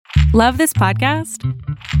Love this podcast?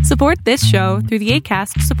 Support this show through the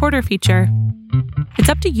Acast supporter feature. It's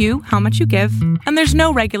up to you how much you give, and there's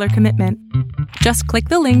no regular commitment. Just click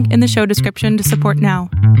the link in the show description to support now.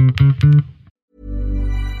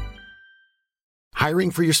 Hiring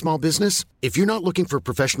for your small business? If you're not looking for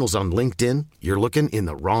professionals on LinkedIn, you're looking in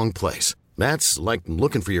the wrong place. That's like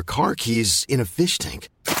looking for your car keys in a fish tank.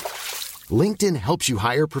 LinkedIn helps you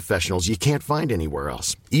hire professionals you can't find anywhere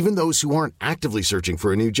else, even those who aren't actively searching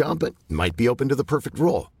for a new job but might be open to the perfect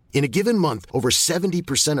role. In a given month, over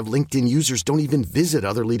 70% of LinkedIn users don't even visit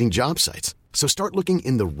other leading job sites. So start looking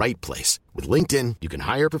in the right place. With LinkedIn, you can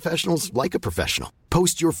hire professionals like a professional.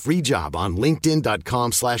 Post your free job on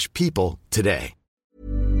linkedin.com/people today.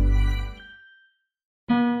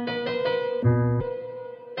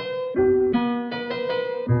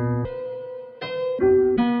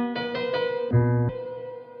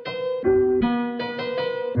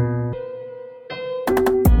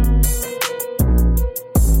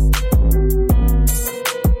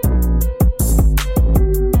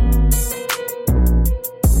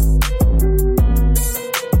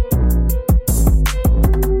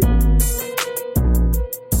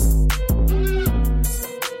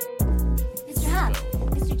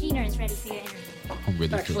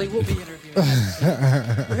 Actually, we'll be interviewing.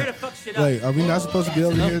 We're here to fuck shit up. Wait, are we not supposed to be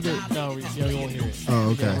able to hear this? No, we won't hear it. Oh,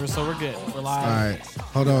 okay. Yeah, so we're good. We're live. All right.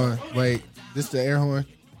 Hold on. Wait. This the air horn?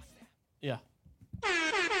 Yeah.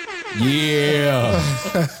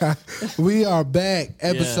 Yeah. We are back.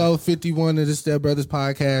 Episode 51 of the Step Brothers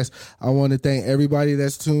podcast. I want to thank everybody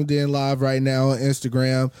that's tuned in live right now on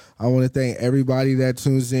Instagram. I want to thank everybody that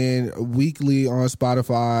tunes in weekly on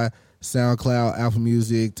Spotify, SoundCloud, Apple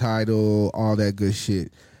Music, Tidal, all that good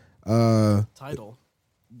shit. Tidal.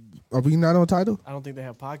 Are we not on Tidal? I don't think they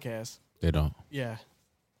have podcasts. They don't. Yeah.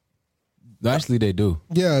 Actually, they do.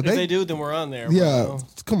 Yeah, If they do, then we're on there. Yeah,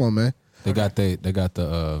 come on, man. They got the guy,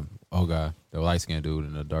 the light skinned dude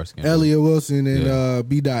and the dark skinned Elliot Wilson and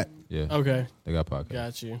B Dot. Yeah. Okay. They got podcasts.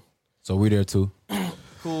 Got you. So we there too.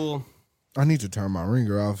 Cool. I need to turn my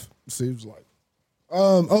ringer off. Seems like.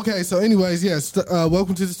 Okay, so anyways, yes,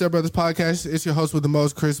 welcome to the Step Brothers podcast. It's your host with the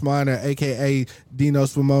most, Chris Minor, a.k.a. Dino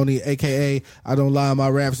Swimoni, a.k.a. I Don't Lie My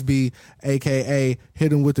Raps Be, a.k.a.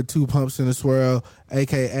 Hit 'em with the 2 pumps in a swirl,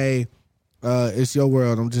 a.k.a. It's your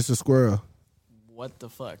world, I'm just a squirrel. What the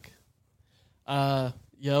fuck?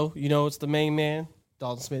 Yo, you know it's the main man,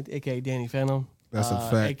 Dalton Smith, a.k.a. Danny Phantom. That's a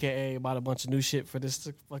fact. A.k.a. bought a bunch of new shit for this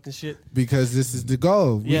fucking shit. Because this is the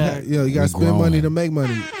goal. Yeah. You got to spend money to make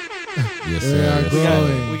money. Yes,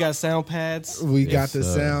 sir. We got sound pads. We got the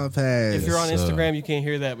sound pads. If you're on Instagram, you can't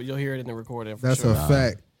hear that, but you'll hear it in the recording. For That's sure. a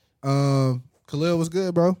fact. Khalil, what's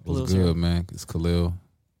good, bro? What's good, man? It's Khalil,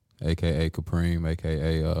 a.k.a. Kapreem,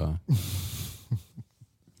 a.k.a.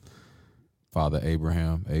 Father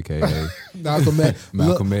Abraham, a.k.a. Malcolm X.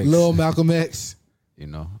 Malcolm X. Lil Malcolm X. You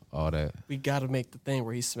know, all that. We got to make the thing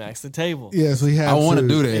where he smacks the table. Yes, we have I want to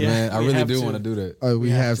do that, Yeah, man. I we really have do to. want to do that. We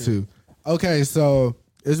have to. Okay, so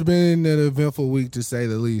it's been an eventful week to say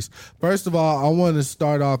the least. First of all, I want to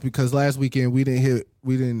start off because last weekend we didn't.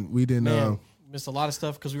 Man, missed a lot of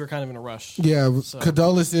stuff because we were kind of in a rush. Yeah, So-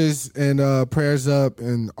 condolences and prayers up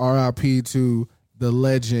and RIP to the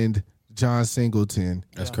legend John Singleton.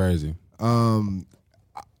 That's crazy.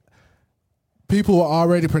 People were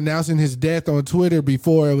already pronouncing his death on Twitter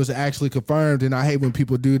before it was actually confirmed, and I hate when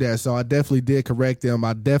people do that. So I definitely did correct them.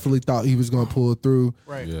 I definitely thought he was going to pull through,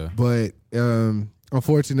 Right. Yeah. but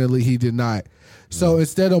unfortunately he did not. So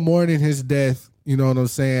instead of mourning his death, you know what I'm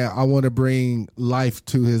saying, I want to bring life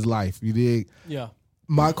to his life. You dig? Yeah.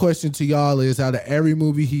 My question to y'all is, out of every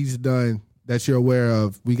movie he's done that you're aware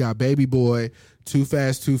of, we got Baby Boy, Too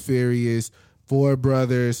Fast, Too Furious, Four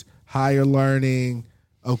Brothers, Higher Learning,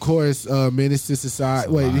 of course, Menace to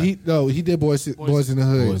Society. Wait, he did Boys in the Hood.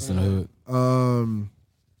 Boys in the Hood.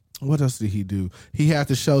 What else did he do? He had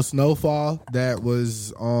the show Snowfall that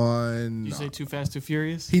was on. You say Too Fast, Too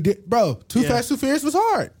Furious? He did, bro. Too Fast, Too Furious was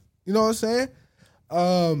hard. You know what I'm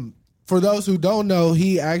saying? For those who don't know,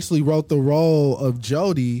 he actually wrote the role of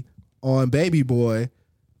Jody on Baby Boy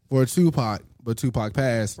for Tupac, but Tupac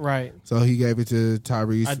passed. Right. So he gave it to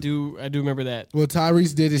Tyrese. I do remember that. Well,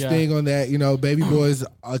 Tyrese did his thing on that. You know, Baby Boy's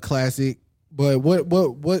a classic. But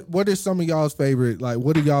what are some of y'all's favorite? Like,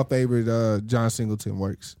 what are y'all favorite John Singleton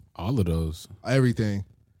works? All of those. Everything.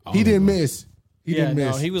 All He of didn't them. miss. He Yeah, didn't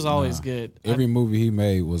miss. no, he was always good. Every movie he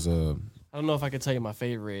made was I don't know if I could tell you my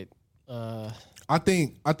favorite. I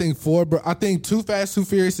think Too Fast, Too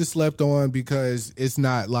Furious is slept on because it's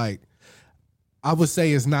not like I would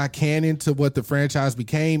say is not canon to what the franchise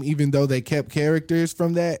became, even though they kept characters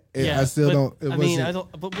from that. I still don't.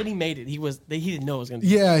 But when he made it, he didn't know it was going to.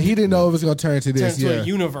 Yeah, he didn't know it was going to turn to this. Turn into a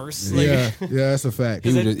universe. Yeah, that's a fact.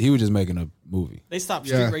 He was just making a movie. They stopped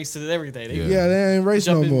street races and everything. They ain't race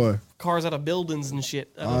no more. Cars out of buildings and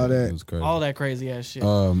shit. All that. It was crazy. All that crazy ass shit.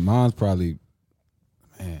 Mine's probably,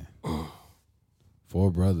 man, Four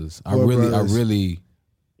Brothers. I really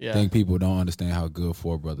think people don't understand how good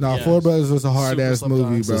Four Brothers. No, Four Brothers was a hard ass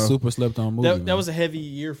movie, It's bro. a super slept on movie. That was a heavy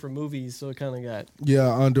year for movies, so it kind of got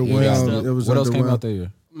underwhelmed. It was what else came out that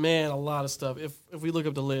year? Man, a lot of stuff. If we look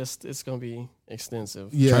up the list, it's gonna be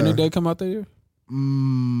extensive. Yeah, Training Day come out that year?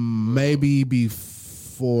 Maybe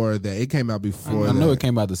before that. It came out before. I know it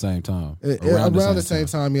came out the same time. Around the same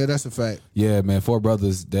time. Yeah, that's a fact. Yeah, man. Four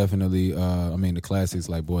Brothers definitely. The classics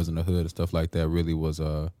like Boys in the Hood and stuff like that really was.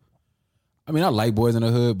 I like Boys in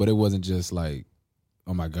the Hood, but it wasn't just like,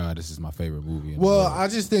 oh my God, this is my favorite movie. Well, I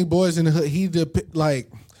just think Boys in the Hood.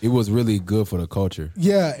 It was really good for the culture.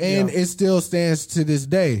 Yeah, and it still stands to this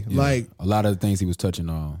day. Yeah. Like a lot of the things he was touching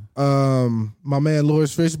on. My man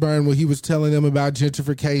Lawrence Fishburne, when he was telling them about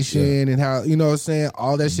gentrification and how, you know what I'm saying,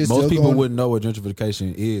 all that shit. Most people wouldn't know what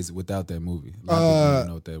gentrification is without that movie. A lot of people didn't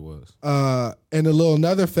know what that was. And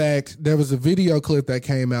another fact, there was a video clip that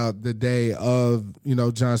came out the day of,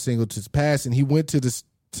 John Singleton's passing. He went to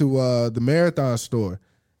the Marathon store.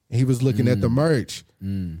 He was looking at the merch,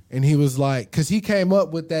 and he was like, because he came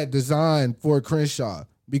up with that design for Crenshaw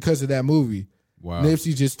because of that movie. Wow.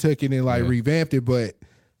 Nipsey just took it and revamped it, but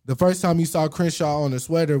the first time you saw Crenshaw on the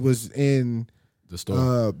sweater was in the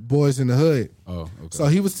store, Boys in the Hood. Oh, okay. So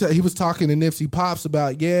he was talking to Nipsey Pops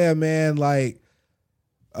about, yeah, man, I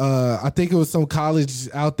think it was some college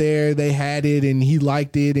out there, they had it and he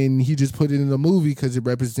liked it and he just put it in the movie because it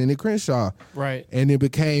represented Crenshaw. Right. And it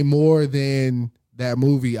became more than that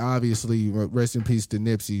movie, obviously. Rest in peace to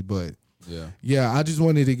Nipsey, but yeah, I just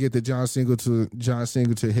wanted to get the John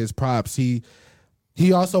Singleton his props. He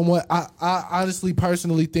also I honestly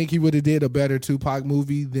personally think he would have did a better Tupac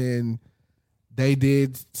movie than they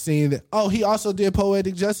did, seeing that. Oh, he also did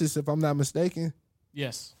Poetic Justice, if I'm not mistaken.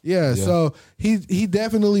 Yes. Yeah. So he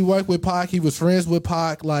definitely worked with Pac. He was friends with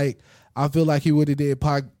Pac. I feel like he would have did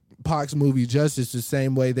Pac's movie justice the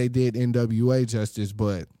same way they did NWA justice,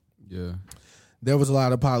 but there was a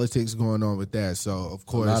lot of politics going on with that. So, of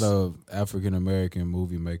course, a lot of African American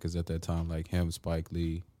movie makers at that time, like him, Spike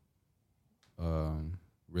Lee.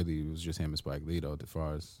 Really, it was just him and Spike Lee, though, as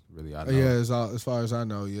far as really I know. Yeah, as far as I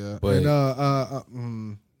know, yeah. But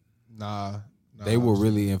they were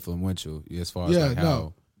really influential as far as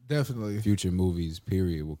how definitely future movies,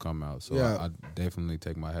 period, will come out. So I definitely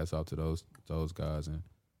take my hats off to those guys, and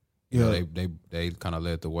they kind of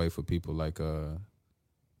led the way for people like your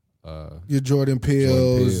Jordan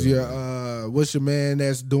Peele's, your what's your man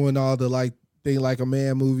that's doing all the Thing Like a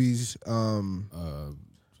Man movies,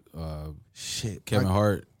 Kevin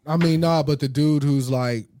Hart. But the dude who's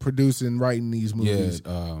producing, writing these movies.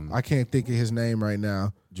 Yeah, I can't think of his name right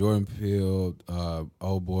now. Jordan Peele,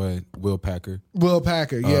 old boy, Will Packer. Will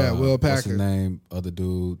Packer, Will Packer. What's his name? Other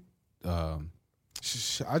dude. I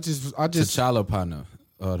just T'Challa partner.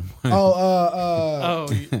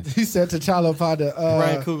 He said T'Challa partner.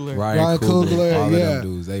 Ryan Coogler. Ryan Coogler. All of yeah. them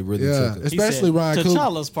dudes. They really took it. Especially Ryan Coogler.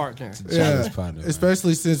 T'Challa's partner. T'Challa's partner.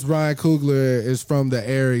 Especially since Ryan Coogler is from the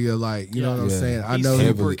area, you know what I'm saying? I know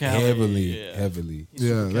heavily.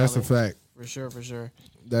 Yeah, that's a fact. For sure.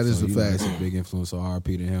 That is a fact. It's a big influence on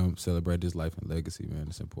RP to him. Celebrate his life and legacy, man.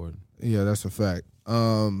 It's important. Yeah, that's a fact.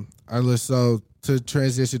 So to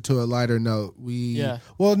transition to a lighter note,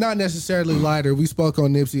 well, not necessarily lighter. We spoke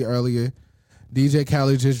on Nipsey earlier. DJ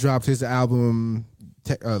Khaled just dropped his album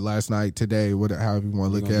last night, today, however you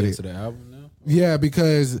want to look at it. To the album now? Yeah,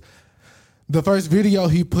 because the first video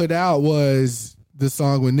he put out was the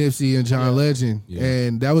song with Nipsey and John Legend. Yeah.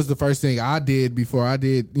 And that was the first thing I did before I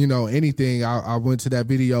did, anything. I went to that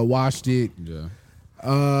video, watched it. Yeah.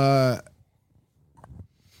 I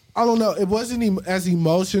don't know. It wasn't as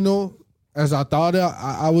emotional as I thought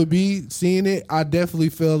I would be seeing it. I definitely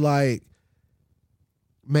feel like,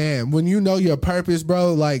 man, when you know your purpose,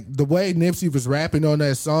 bro, the way Nipsey was rapping on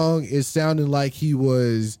that song, it sounded like he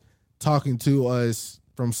was talking to us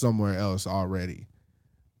from somewhere else already.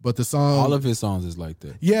 But the song, all of his songs is like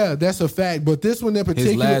that. Yeah, that's a fact. But this one in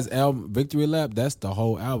particular, his last album, Victory Lap, that's the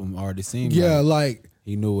whole album already seemed. Yeah,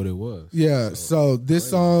 he knew what it was. Yeah, so this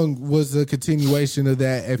song was a continuation of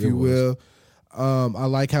that, if you will. I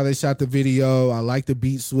like how they shot the video. I like the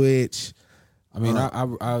beat switch. I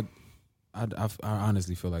I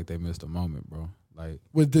honestly feel like they missed a moment, bro. Like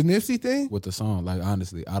With the Nipsey thing? with the song, like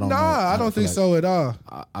honestly, I don't know. Nah, I don't think so at all.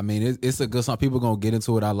 I mean, it's a good song. People gonna get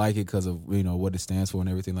into it. I like it because of what it stands for and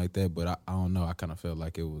everything like that. But I don't know. I kind of felt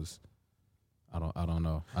like it was. I don't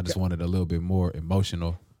know. I just wanted a little bit more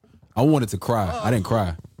emotional. I wanted to cry. I didn't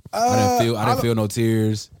cry. I didn't feel no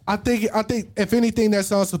tears. I think if anything, that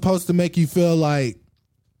song's supposed to make you feel like.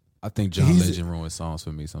 I think John Legend ruins songs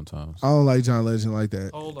for me sometimes. I don't like John Legend like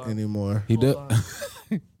that Hold on. anymore. He does.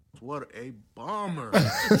 What a bomber.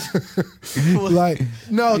 Like,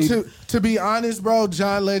 no, to be honest, bro,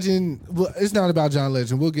 John Legend, well, it's not about John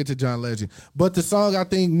Legend. We'll get to John Legend. But the song, I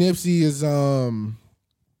think Nipsey is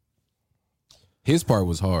His part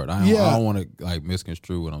was hard. I don't want to like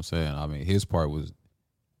misconstrue what I'm saying. I mean, his part was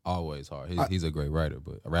always hard. He's a great writer,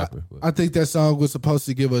 but a rapper. I think that song was supposed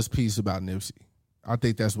to give us peace about Nipsey. I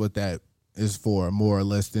think that's what that is for, more or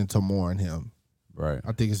less than to mourn him. Right.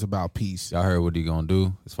 I think it's about peace. Y'all heard what he gonna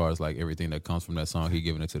do as far as like everything that comes from that song. He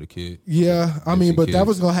giving it to the kid. Yeah, I mean, Nipsey but Kid. that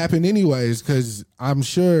was gonna happen anyways because I'm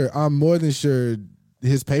more than sure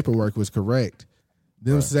his paperwork was correct.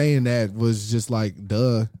 Them saying that was just like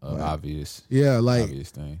duh. Obvious. Yeah, like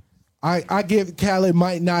Obvious thing. I give Khaled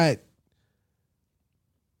might not,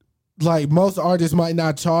 like most artists might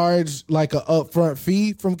not charge like a upfront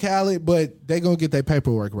fee from Khaled, but they gonna get their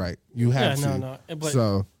paperwork right. You have to. No. But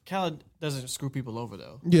So Khaled doesn't screw people over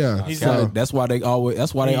though. yeah, He's so, not- That's why they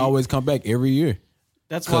always come back every year.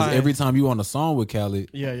 That's Because why every time you on a song with Khaled,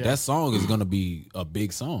 Yeah. that song is gonna be a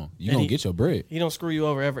big song. You And gonna he- get your bread. he don't screw you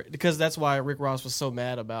over ever. Because that's why Rick Ross was so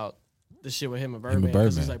mad about the shit with him and Birdman. and Because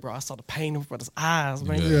he's Birdman. like, bro, I saw the pain in his eyes,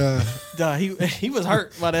 man. yeah. Duh, he was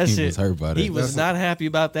hurt by that He shit. was hurt by that. He was not happy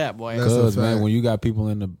about that, boy. That's a Because man, fact. when you got people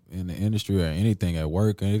in the industry or anything at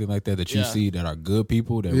work or anything like that you Yeah. see that are good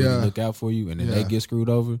people that Yeah. really look out for you, and then Yeah. they get screwed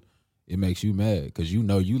over, it makes you mad because you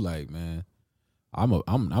like, man,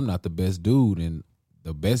 I'm not the best dude and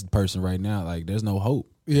the best person right now. Like, there's no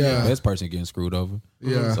hope. Yeah. the best person getting screwed over.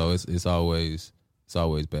 Yeah. So it's always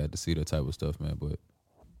bad to see that type of stuff, man. But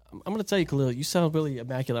I'm gonna tell you, Khalil, you sound really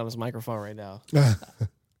immaculate on this microphone right now.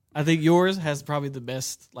 I think yours has probably the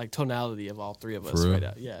best like tonality of all three of us For real? right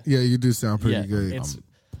now. Yeah. Yeah, you do sound pretty Yeah, good. it's-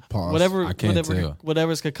 Pause. I can't tell.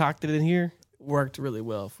 Whatever's concocted in here worked really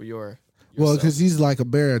well for your Well, yourself. because he's like a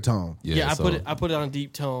baritone. yeah, I so- put it on a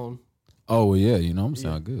deep tone. Oh well, yeah, I'm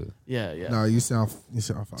sound good. Yeah, yeah. No, you sound fine. I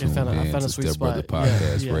found a Man, to sweet Step Brother spot. Yeah,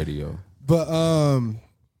 Podcast yeah. Radio. But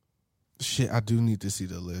shit, I do need to see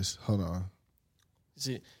the list. Hold on.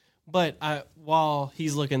 See, but while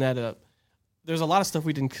he's looking that up, there's a lot of stuff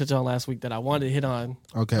we didn't touch on last week that I wanted to hit on.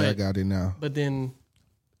 Okay, I But- got it now. But then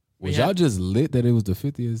Was had- y'all just lit that it was the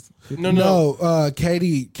 50th? no.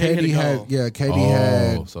 Katie had to had go. yeah, Katie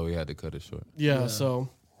had Oh, so we had to cut it short. Yeah, so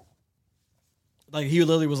like he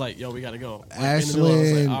literally was like, "Yo, we gotta go." Like, in the middle, I was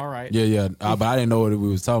Ashlyn- like, "All right." Yeah. But I didn't know what we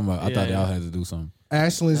was talking about. I Yeah, thought yeah. y'all had to do something.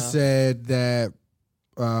 Ashlyn said that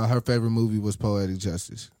her favorite movie was Poetic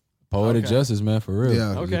Justice. Poetic Okay. Justice, man, for real.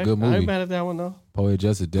 Yeah. It was Okay, a good I ain't movie. mad at that one though. Poetic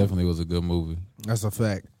Justice definitely was a good movie. That's a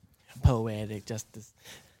fact. Poetic justice.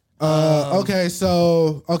 Okay,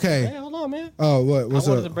 so Hey, okay. hold on, man. Oh, what's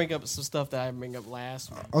I wanted up? to bring up some stuff that I didn't bring up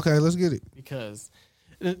last week Okay, let's get it. because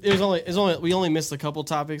we only missed a couple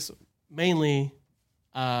topics. Mainly,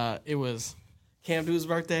 it was Cam Newton's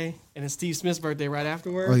birthday and it's Steve Smith's birthday right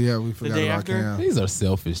afterward. Oh yeah, we the forgot day about after. Cam. These are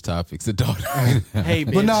selfish topics. It don't. Hey,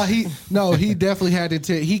 bitch. But no, he definitely had it.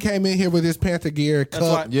 He came in here with his Panther gear, cup,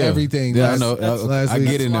 why- Yeah. everything. Yeah, I last- know. last I week.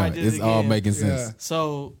 get it That's why I now. did it It's all again. making sense. Yeah.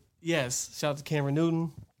 So yes, shout out to Cameron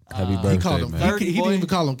Newton. Happy He birthday, called him. man. 30, He boy. didn't even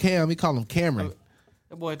call him Cam. He called him Cameron.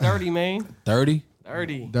 That boy, 30, man. 30?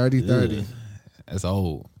 30. Dirty 30. That's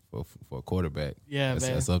old for a quarterback. Yeah, that's,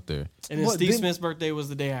 man. That's up there. And then What, Steve didn't- Smith's birthday was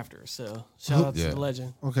the day after. So shout out to Yeah. the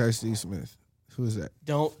legend. Okay, Steve Smith. Who is that?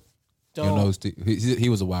 Don't. You know, he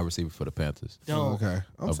was a wide receiver for the Panthers. Don't. Okay,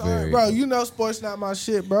 I'm A sorry, very- bro. You know sports not my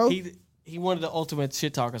shit, bro. He one of the ultimate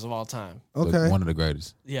shit talkers of all time. Okay, One of the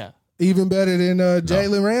greatest. Yeah. even better than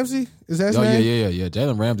Jalen Ramsey. Is that his Oh, name? yeah.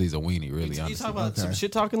 Jalen Ramsey's a weenie, really, You honestly. talk about some Okay.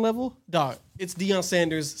 shit talking level? Dog, it's Deion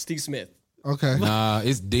Sanders, Steve Smith. Okay, Nah,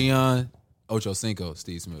 it's Deion, Ocho Cinco,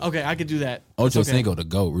 Steve Smith. Okay, I could do that. Ocho It's okay. Cinco, the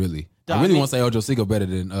GOAT, really. Dog, I really I mean- want to say Ocho Cinco better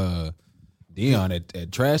than Deion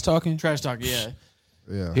at trash talking. Trash talk, yeah.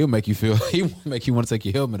 yeah. He'll make you feel. He'll make you want to take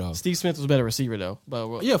your helmet off. Steve Smith was a better receiver though.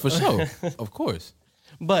 But Yeah, for sure. Of course.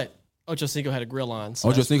 But Ocho Cinco had a grill on. So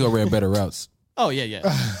Ocho that's- Cinco ran better routes. Oh yeah.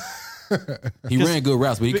 He ran good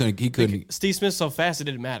routes, but he couldn't. Steve Smith's so fast it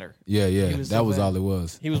didn't matter. Yeah. He was That so was bad. all it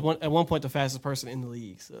was. He was at one point the fastest person in the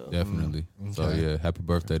league. So Definitely. So Okay. yeah, happy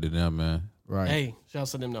birthday to them, man. Right. Hey,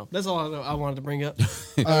 shouts to them though. That's all I wanted to bring up.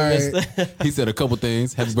 All right. He said a couple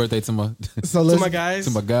things. Happy birthday to my So To my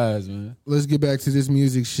guys. man. let's get back to this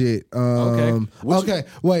music shit. Okay.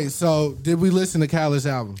 Wait. So did we listen to Khaled's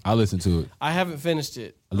album? I listened to it. I haven't finished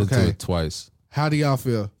it. I listened Okay. to it twice. How do y'all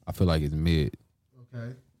feel? I feel like it's mid.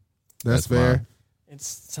 Okay. That's That's fair. mine. It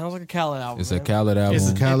sounds like a Khaled album. It's a man. Khaled album. It's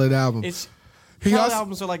a Khaled album. It's He Khaled also-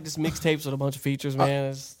 albums are like just mixtapes with a bunch of features,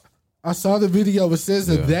 man. I saw the video with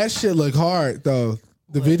SZA. Yeah. That shit look hard though.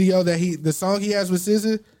 The video that the song he has with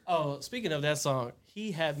SZA. Oh, speaking of that song,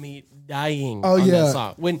 he had me dying Oh, on yeah. that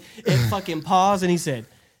song. When it fucking paused and he said,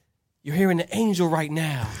 "You're hearing the angel right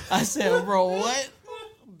now." I said, bro, what?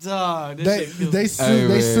 Dog, this They shit feels- they, Hey,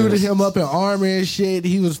 they man. suited him up in armor and shit.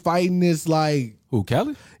 He was fighting this like Who,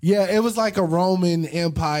 Khaled? yeah, it was like a Roman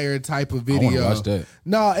Empire type of video. wanna watch that.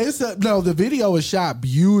 No, the video was shot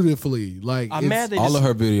beautifully. Like I'm it's- mad they All just, of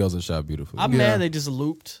her videos are shot beautifully. I'm Yeah. mad they just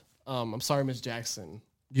looped. I'm sorry, Miss Jackson.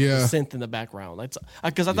 Yeah. Synth in the background, like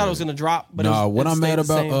because I thought it was gonna drop. But Nah, what it I'm stayed mad the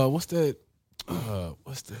same. about, what's that?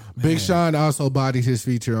 What's the Big Sean also bodied his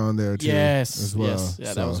feature on there too. Yes, as well. yes, yeah,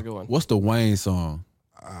 So, that was a good one. What's the Wayne song?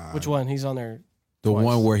 Which one? He's on there. The Twice.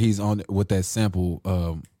 one where he's on with that sample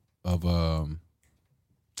of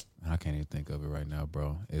I can't even think of it right now,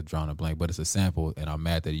 bro. It's drawn a blank, but it's a sample, and I'm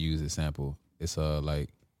mad that he used this sample. It's like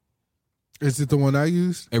Is it the one I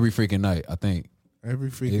used? every freaking night. I think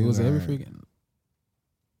Every freaking it was every night. freaking.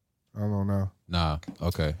 I don't know. Nah,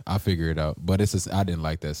 okay, I figure it out. But it's just, I didn't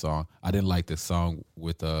like that song. I didn't like the song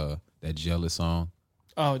with that Jealous song.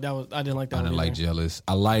 Oh, that was I didn't like that. I one didn't like either. Jealous.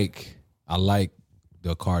 I like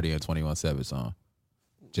the Cardi and 21 Savage song,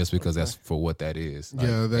 just because that's for what that is. Like,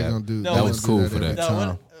 Yeah, they're gonna do. No, they was gonna cool do for every that. No,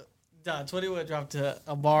 time. what, 21 dropped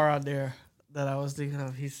a bar on there that I was thinking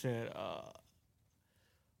of. He said,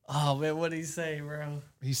 "Oh man, what did he say, bro?"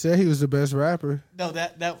 He said he was the best rapper. No,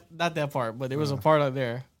 that not that part, but there was a part on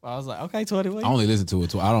there. I was like, "Okay, 21." I only listened to it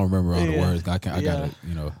too. I don't remember all the Yeah. words. I got Yeah.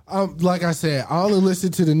 it. Like I said, I only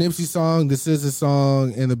listened to the Nipsey song, the SZA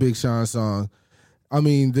song, and the Big Sean song. I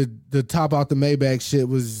mean, the top out the Maybach shit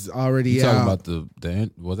was already You out. talking about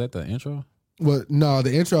the was that the intro? Well, no,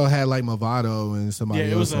 the intro had like Movado and somebody yeah,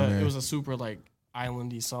 it else was on there. it was a super like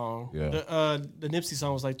islandy song. Yeah. The Nipsey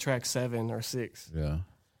song was like track 7 or 6, Yeah.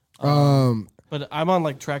 but I'm on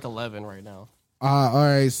like track 11 right now. All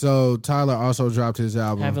right, so Tyler also dropped his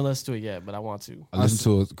album. Haven't listened to it yet, but I want to. I listened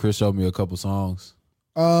to it. Chris showed me a couple songs.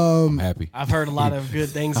 Um, I'm happy. I've heard a lot of good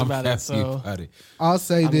things I'm about happy it. So about it. I'll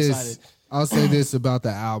say I'm this. excited. I'll say this about the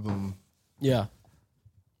album. yeah,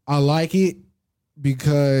 I like it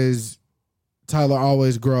because Tyler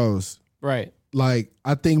always grows. right. Like,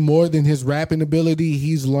 I think more than his rapping ability,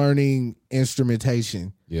 he's learning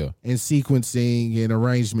instrumentation Yeah. and sequencing and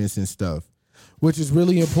arrangements and stuff, which is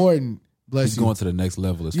really important. Bless He's you. going to the next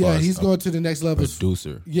level as far Yeah, as he's a going to the next level.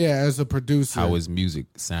 producer. Yeah, as a producer. How his music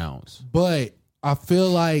sounds. But I feel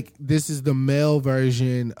like this is the male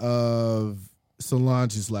version of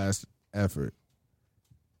Solange's last effort.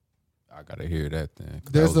 I gotta hear that then.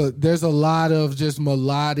 There's a lot of just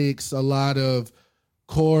melodics, a lot of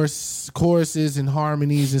choruses and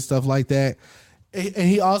harmonies and stuff like that. And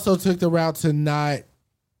he also took the route to not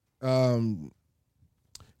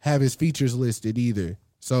have his features listed either.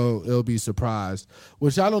 So it'll be surprised.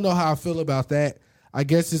 Which I don't know how I feel about that. I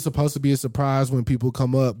guess it's supposed to be a surprise when people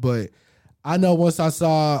come up, but I know once I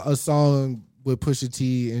saw a song with Pusha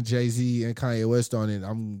T and Jay-Z and Kanye West on it,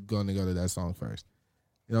 I'm gonna go to that song first.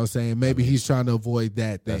 You know what I'm saying? Maybe he's trying to avoid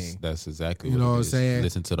that thing. That's exactly You what know it what I'm is. saying?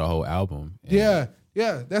 Listen to the whole album. and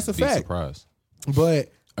Yeah, that's a Be fact. surprised. But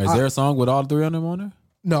Is there a song with all three of them on there?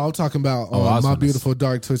 no, I'm talking about Oh, I was My finna Beautiful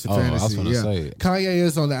Dark Twisted Oh, I was Fantasy. finna Yeah, say it. Kanye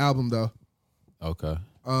is on the album though. Okay.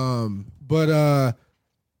 But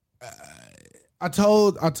I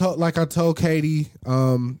told Katie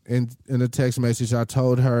in a text message, I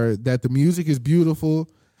told her that the music is beautiful.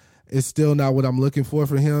 It's still not what I'm looking for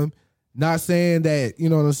him. Not saying that, you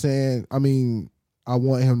know what I'm saying? I mean, I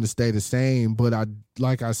want him to stay the same, but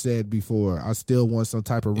like I said before, I still want some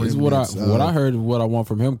type of It's remnants what I of heard, what I want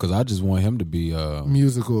from him, because I just want him to be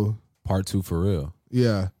musical. part 2 for real.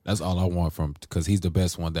 Yeah. That's all I want from, because he's the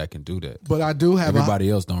best one that can do that. But I do have Everybody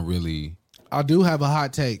else don't really. I do have a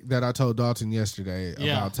hot take that I told Dalton yesterday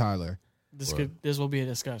Yeah. about Tyler. This will be a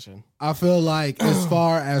discussion. I feel like as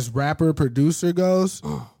far as rapper producer goes,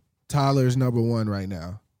 Tyler's number one right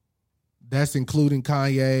now. That's including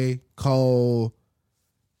Kanye, Cole.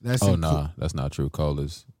 That's Nah, that's not true. Cole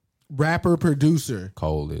is. rapper producer.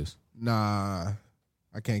 Cole is. Nah,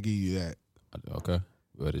 I can't give you that. Okay.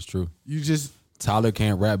 But it's true. You just Tyler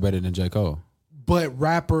can't rap better than J. Cole. but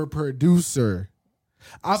rapper producer.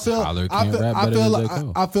 I feel Tyler I can't feel, rap I better feel than like J.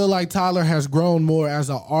 Cole. I feel like Tyler has grown more as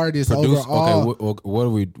an artist Produce, overall. okay, what are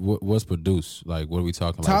we? What's produced? Like, what are we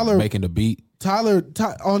talking? Tyler- like making the beat. Tyler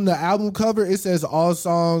on the album cover it says all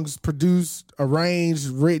songs produced, arranged,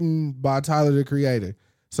 written by Tyler the Creator.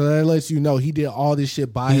 So that lets you know he did all this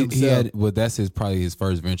shit by himself. Well, that's probably his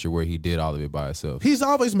first venture where he did all of it by himself. He's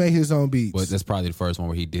always made his own beats. But that's probably the first one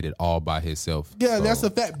where he did it all by himself. Yeah, So that's a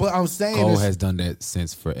fact. But I'm saying Cole has done that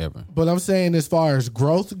since forever. But I'm saying as far as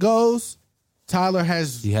growth goes, Tyler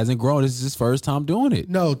has He hasn't grown. This is his first time doing it.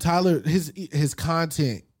 no Tyler his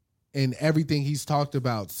content and everything he's talked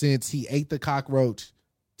about since he ate the cockroach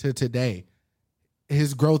to today.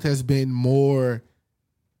 His growth has been more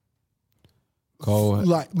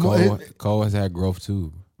Cole has had growth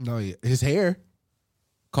too. no his hair.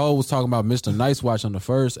 Cole was talking about Mr. Nice Watch on the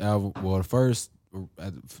first album. Well, the first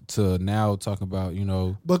to now talking about,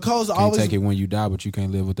 But Cole's can't always take it when you die, but you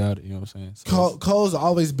can't live without it. You know what I'm saying? So Cole's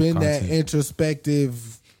always been Content. that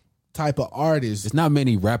introspective type of artist. it's not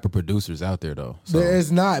many rapper producers out there though. So There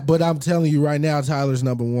is not, but I'm telling you right now, Tyler's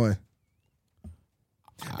number one.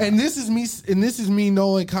 And this is me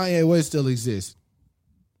knowing Kanye West still exists.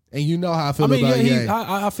 And you know how I feel about Ye.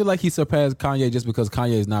 I feel like he surpassed Kanye just because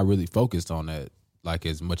Kanye is not really focused on that like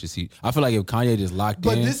as much as he. I feel like if Kanye just locked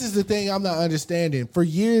But in, this is the thing I'm not understanding. For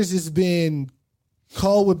years, it's been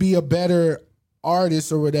Cole would be a better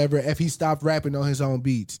artist or whatever if he stopped rapping on his own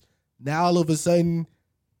beats. Now all of a sudden,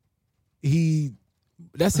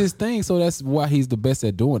 that's his thing. So that's why he's the best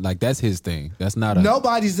at doing. Like that's his thing. That's not a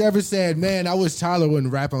nobody's ever said, "Man, I wish Tyler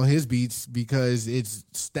wouldn't rap on his beats because it's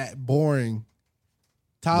that boring."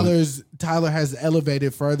 Tyler has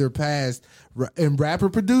elevated further past and rapper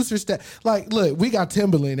producer like, look, we got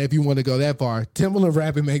Timbaland if you want to go that far. Timbaland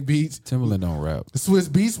rap and make beats. Timbaland don't rap. Swiss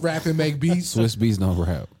Beats rap and make beats. Swiss Beats don't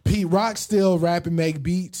rap. Pete Rock still rap and make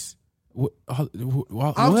beats. What are you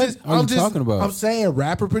I'm talking about? I'm saying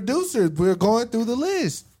rapper producer. We're going through the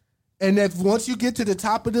list, and if once you get to the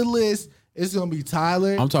top of the list, it's gonna be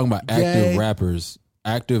Tyler. I'm talking about active Ye. rappers,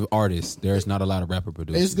 active artists. There's not a lot of rapper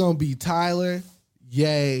producers. It's gonna be Tyler,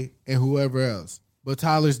 Ye, and whoever else. But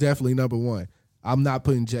Tyler's definitely number one. I'm not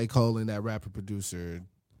putting J. Cole in that rapper producer.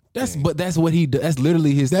 That's what he does. That's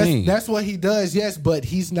literally his thing. That's what he does. Yes, but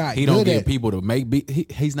he's not. He good don't get at, people to make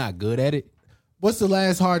beat. He's not good at it. What's the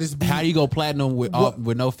last hardest beat? How do you go platinum with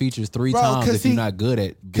no features three Bro, times 'cause if you're he- not good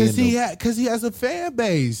at? Because he has a fan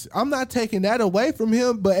base. I'm not taking that away from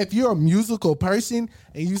him. But if you're a musical person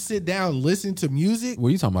and you sit down and listen to music, Well,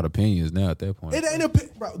 you talking about opinions now at that point. it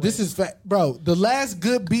ain't bro. This is fact, bro. The last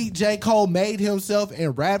good beat J. Cole made himself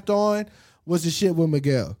and rapped on was the shit with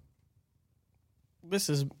Miguel. This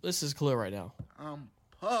is clear right now. I'm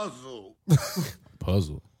puzzled.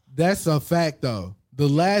 Puzzle. That's a fact, though. The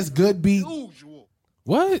last good beat, Usual.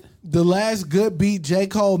 What? the last good beat J.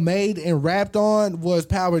 Cole made and rapped on was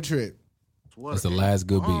Power Trip That's the last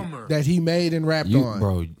good beat. Bomber. that he made and rapped on.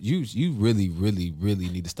 Bro, you really, really, really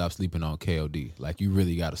need to stop sleeping on KOD. Like you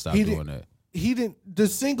really got to stop He doing did- that. He didn't. The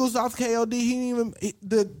singles off KOD. He didn't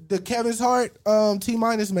even. The Kevin's Heart. T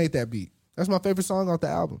Minus made that beat. That's my favorite song off the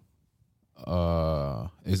album.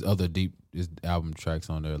 There's other deep album tracks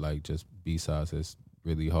on there, like just B-sides that's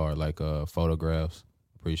really hard, like Photographs.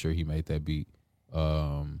 Pretty sure he made that beat.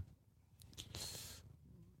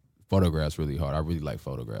 Photographs really hard. I really like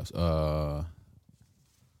Photographs.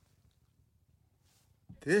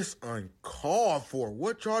 This uncalled for.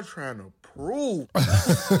 What y'all trying to prove?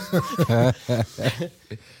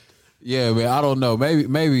 Yeah, man. I don't know.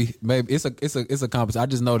 Maybe it's a competition. I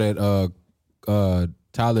just know that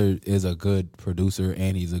Tyler is a good producer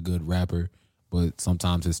and he's a good rapper, but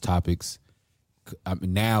sometimes his topics. I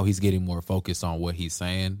mean, now he's getting more focused on what he's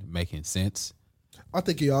saying, making sense. I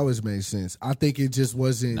think he always made sense. I think it just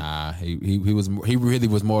wasn't. Nah, he really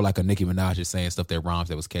was more like a Nicki Minaj, just saying stuff that rhymes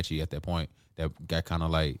that was catchy at that point. That got kind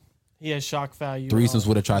of like He has shock value. threesomes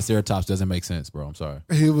with a Triceratops doesn't make sense, bro. I'm sorry.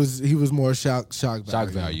 He was more shock value. Shock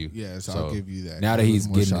value. Yeah, so I'll give you that. Now that He he's was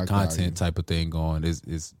more getting the shock content value. type of thing going,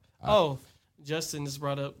 is Oh, Justin just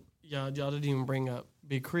brought up. Y'all didn't even bring up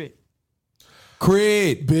Big Crit.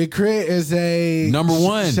 Crit. Big Crit is a Number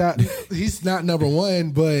one. He's not number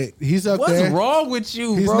one, but he's up What's there. wrong with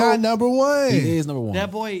you, He's bro? not number one. He is number one.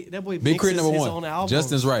 That boy Big Crit mixes number his one. own albums.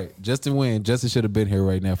 Justin's right. Justin win. Justin should have been here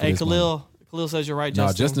right now for Hey, this moment. Khalil says you're right, No,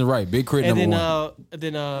 Justin. Justin's right. Big Crit And number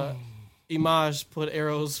then one. Imaj put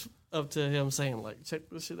arrows up to him saying like, check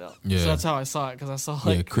this shit out. Yeah. So that's how I saw it because I saw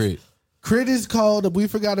like Yeah, Crit. Crit is called. We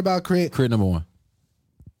forgot about Crit. Crit number one.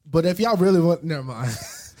 But if y'all really want, never mind.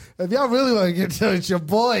 If y'all really want to get to it, your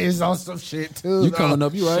boy is on some shit too. You though. coming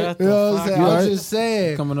up, you right? Shut You know what I'm the saying? fuck I'm right. just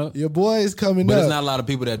saying. Coming up. Your boy is coming But up. there's not a lot of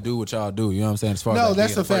people that do what y'all do. You know what I'm saying? As far No, as like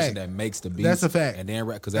that's being a fact. person that makes the beats. That's a fact. And then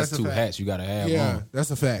because that's That's a two fact. hats you got to have Yeah, on.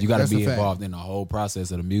 that's a fact. You got to That's a be fact. involved in the whole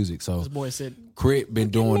process of the music. So This boy said, Crit been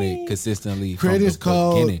doing it consistently Crit from is the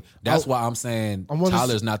cold. beginning. That's why I'm saying I wanna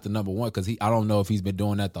Tyler's not the number one because I don't know if he's been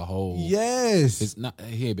doing that the whole. Yes. It's not.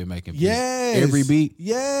 He ain't been making beats. Yes. Every beat.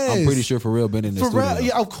 Yes. I'm pretty sure Pharrell been in the studio. Pharrell,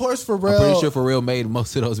 yeah, of course Pharrell. I'm pretty sure Pharrell made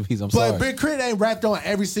most of those beats. I'm But sorry. Big Crit ain't rapped on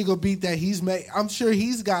every single beat that he's made. I'm sure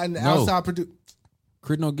he's gotten outside producers.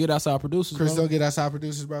 Crit don't get outside producers. Chris bro. don't get outside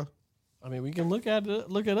producers, bro. I mean, we can look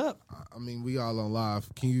it up. I mean, we all on live.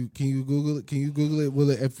 Can you Google it? Can you Google it?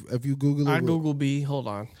 Will it if you Google it? I will- Google B. Hold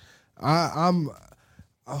on. I'm.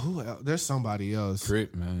 Who else? There's somebody else.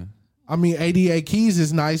 Crit, man. I mean, 88 Keys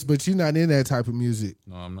is nice, but you're not in that type of music.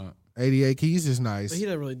 No, I'm not. 88 Keys is But nice. he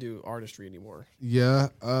doesn't really do artistry anymore. Yeah.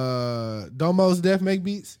 Don't Mos Def make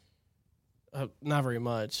beats? Not very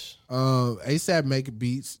much. ASAP make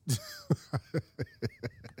beats.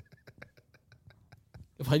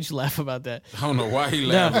 Why'd you laugh about that? I don't know why he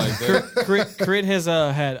laughed like that. Crit has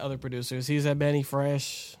had other producers. He's had Manny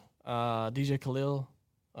Fresh, DJ Khalil.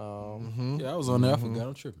 Yeah, I was on there. I forgot.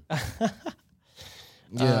 I'm tripping.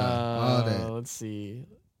 Yeah, all that. Let's see.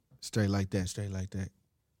 Straight like that. Straight like that.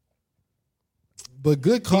 But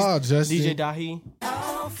good call, Justin. DJ Dahi.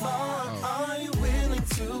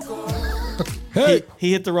 Hey,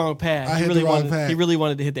 He hit the wrong pad. I he hit really the wrong wanted, pad. He really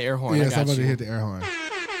wanted to hit the air horn. Yeah, I got somebody you. hit the air horn.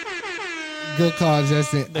 Good call,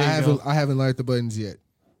 Justin. There you go. I haven't learned the buttons yet.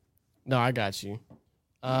 No, I got you.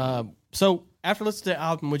 So after listening to the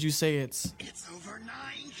album, would you say it's Over 9,000.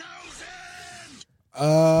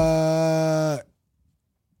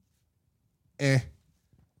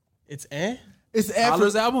 it's eh? It's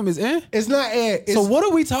Tyler's album is in. It's not It's, So what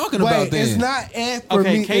are we talking wait, about then? it's not for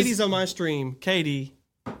Okay, me. Katie's It's- on my stream. Katie,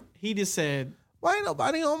 he just said Why ain't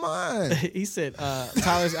nobody on mine? he said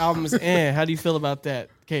Tyler's album is eh. How do you feel about that,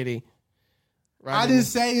 Katie? Right I didn't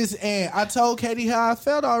say it's I told Katie how I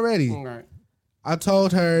felt already. All right. I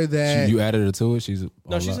told her that You added her to it. She's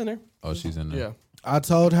No, she's in there. Oh, she's in there. Yeah. I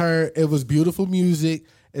told her it was beautiful music.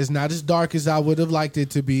 It's not as dark as I would have liked it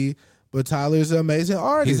to be, but Tyler's an amazing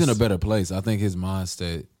artist. He's in a better place. I think his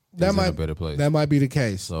mindset is in a better place. That might be the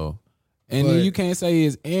case. So, and But- then you can't say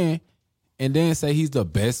he's in, and then say he's the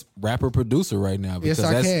best rapper producer right now. Yes, Because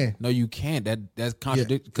I that's, can. No, you can't. That's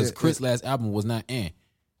contradict. Because yeah, Chris' last album was not in.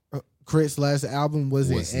 Crit's last album was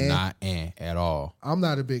Not in at all. I'm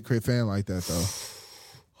not a big Crit fan like that though.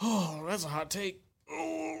 Oh, that's a hot take.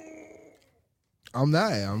 I'm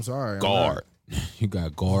not. I'm sorry. I'm Guard. You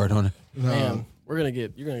got guard on it. not. No. Man, you're gonna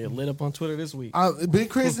get lit up on Twitter this week. Big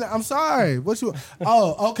Chris, I'm sorry. What you?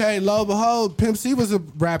 Oh, okay. Lo and behold, Pimp C was a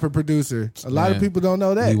rapper producer. A lot of Man, people don't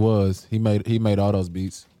know that. He was. He made all those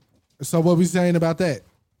beats. So what we saying about that?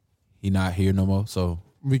 He not here no more. So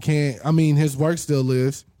We can't. I mean, his work still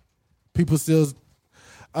lives. People still.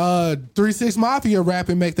 3-6 Mafia rap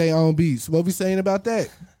and make their own beats. What we saying about that?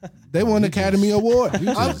 They won an Academy Award.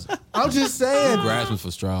 I'm just saying. grasping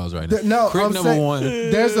for straws right now. No, Crit I'm number saying, one.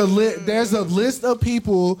 There's a list of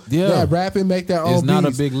people Yeah. that rap and make their own It's not a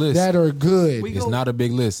beats big list. that are good. We It's go- not a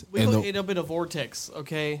big list. We And gonna the- end up in a vortex,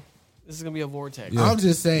 okay? This is gonna be a vortex. Yeah. I'm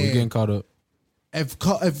just We're saying. getting caught up. If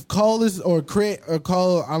Cole is or Crit or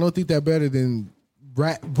Cole, I don't think they're better than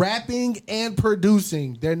rapping and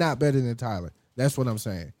producing. They're not better than Tyler. That's what I'm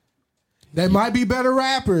saying. They might be better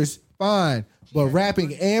rappers, fine, but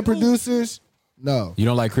rapping and producers, no. You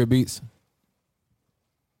don't like Crit beats?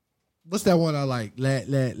 What's that one I like? That's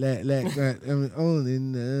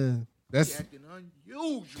Acting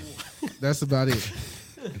unusual. that's about it.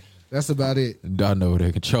 That's about it. I know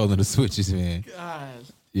they're controlling the switches, man. God.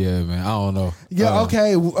 Yeah, man. I don't know. Yeah,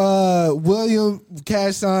 okay. William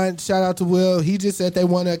Cashsign, shout out to Will. He just said they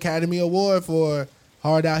won an Academy Award for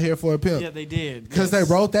Hard Out Here for a Pimp. Yeah, they did. Because Yes.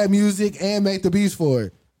 they wrote that music and make the beats for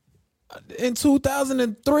it. In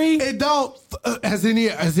 2003, It don't. Has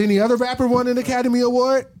any other rapper won an Academy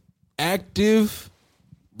Award? active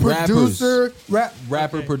Producer,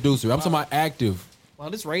 rapper producer. I'm talking about active. Wow,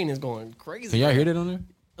 this rain is going crazy. Can y'all hear that on there?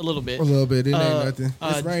 A little bit. a little bit. It ain't nothing.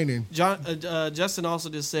 uh, It's raining. Justin also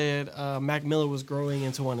just said Mac Miller was growing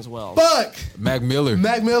into one as well. Fuck. Mac Miller.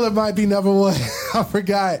 Mac Miller might be number one. I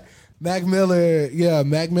forgot. Mac Miller. Yeah,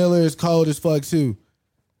 Mac Miller is cold as fuck too.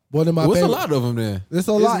 One of my What's a favorite. lot of them then? It's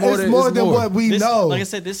a lot. It's more than what we This- know. Like I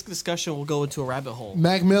said, this discussion will go into a rabbit hole.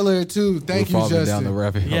 Mac Miller too. Thank We're you, falling Justin. down the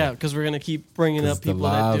rabbit hole. Yeah, because we're gonna keep bringing It's up the people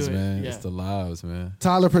lives, that do man. it. Yeah. It's the lives, man.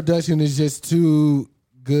 Tyler production is just too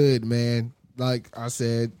good, man. Like I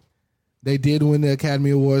said, They did win the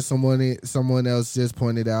Academy Award. Someone else just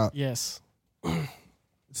pointed out. Yes.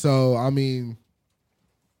 So I mean,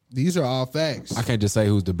 these are all facts. I can't just say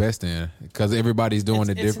who's the best in because everybody's doing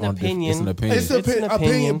it It's different. an opinion. It's an opinion. It's an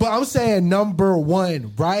opinion. but I'm saying number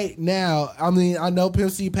one right now. I mean, I know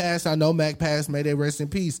Pimp C passed. I know Mac passed. May they rest in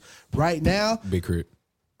peace. Right now, Big Crit.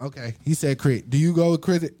 okay. He said Crit. Do you go with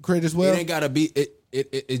Crit as well? It ain't gotta be.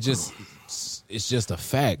 It just. It's just a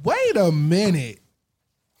fact. Wait a minute.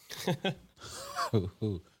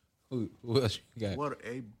 Who else you got? What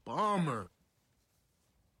a bomber.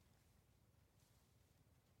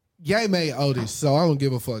 Ye made Otis, so I don't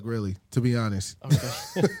give a fuck, really, to be honest.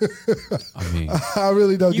 Okay. I mean, I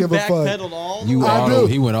really don't You give a fuck. backpedaled all the you way. I auto. do.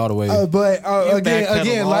 He went all the way. But backpedaled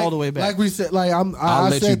again, all the way back. like we said, like I'll I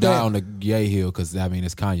let said you that, die on the Ye hill because I mean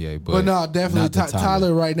it's Kanye, but no, definitely not the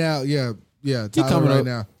Tyler right now. Yeah, Tyler coming right up.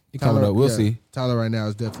 now. He coming up. We'll see. Tyler right now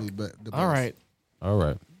is definitely the best. All right. All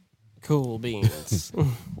right. Cool beans.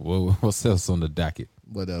 What's else on the docket?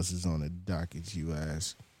 What else is on the docket, you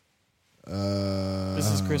ask?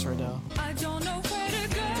 This is Chris Riddell. I don't know where to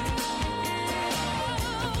go.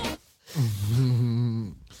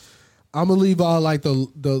 I'm gonna leave all like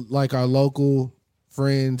the like our local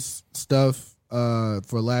friends stuff for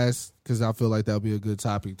last because I feel like that'll be a good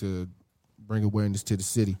topic to bring awareness to the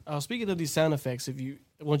city. Speaking of these sound effects,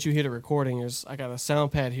 once you hit a recording, I got a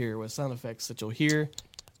sound pad here with sound effects that you'll hear.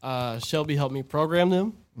 Shelby helped me program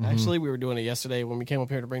them. Actually, we were doing it yesterday when we came up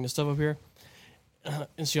here to bring this stuff up here.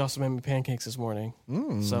 And she also made me pancakes this morning.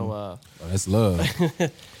 So Oh, that's love.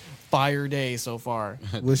 fire day so far.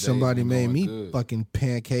 Wish somebody been made going me good. fucking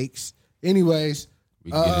pancakes. Anyways,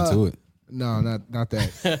 We can get into it. no, not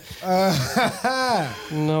that.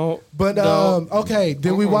 No, But no. okay,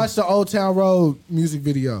 did we watch the Old Town Road music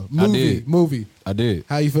video? did. Movie. I did.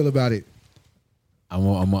 How you feel about it? I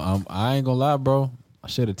ain't gonna lie, bro. I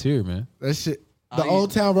shed a tear, man. That shit. The you-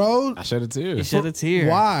 Old Town Road. I shed a tear. You shed a tear.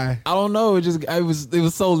 Why? I don't know. It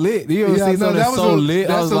was so lit. You ever Yeah, see no, something that that's was so a- lit? I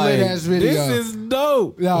that's was a like, lit-ass video. this is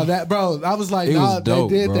dope. No, that bro. I was like, It nah, was dope,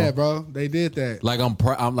 they did bro. that, bro. They did that. Like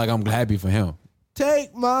I'm happy for him.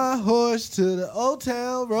 Take my horse to the Old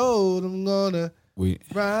Town Road. I'm gonna We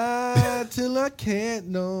ride till I can't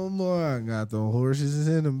no more. I got the horses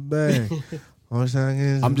in the back. I'm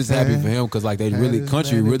just happy for him because like they really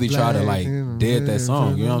country really try to like dead that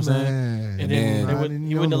song. You know what I'm saying? And then then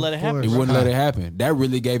he wouldn't have let it happen. He wouldn't let it happen. That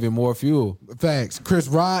really gave him more fuel. Facts. Chris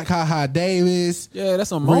Rock, Haha Davis, Yeah,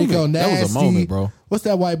 that's a moment. Rico Nasty. That was a moment, bro. What's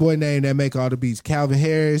that white boy name that make all the beats? Calvin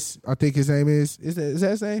Harris, I think his name is. Is that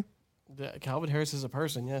his name? Calvin Harris is a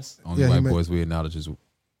person, yes. Only Yeah, he white ma- boys we acknowledge is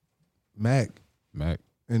Mac Mac,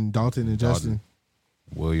 and Dalton and Dalton. Justin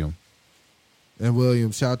William. and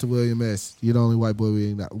William. Shout out to William S. You're the only white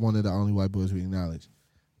boy one of the only white boys we acknowledge.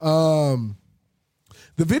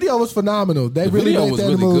 The video was phenomenal. They The really video made was that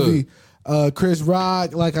really movie. Chris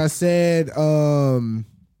Rock, like I said,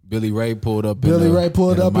 Billy Ray pulled up. Billy in Ray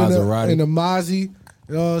pulled up Maserati. in a Mozzie.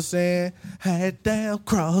 You know what I'm saying? Head down,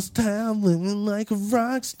 cross town, living like a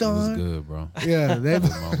rock It was star. good, bro. Yeah, they Good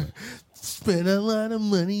moment. spent a lot of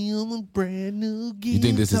money on a brand new guitar. You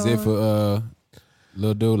think this is it for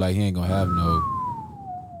little dude? Like he ain't gonna have no.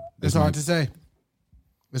 It's hard to say.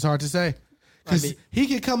 It's hard to say. Because I mean, he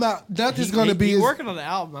could come out. Nothing's going to be He's as, working on the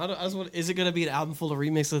album. Is it going to be an album full of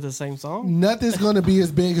remixes of the same song? nothing's going to be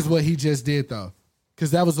as big as what he just did though.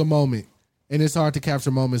 Because that was a moment, and it's hard to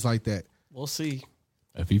capture moments like that. We'll see.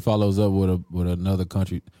 If he follows up with another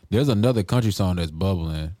country, there's another country song that's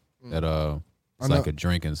bubbling that it's know. like a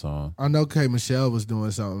drinking song. I know K Michelle was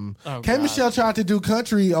doing something. Oh, K God. Michelle tried to do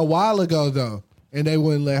country a while ago though, and they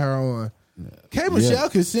wouldn't let her on. K Michelle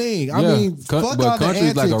could sing. I mean, fuck all but the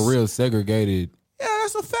country's like a antics. real segregated. Yeah,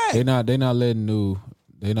 that's a fact. They not letting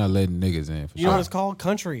niggas in. For You know sure. what it's called?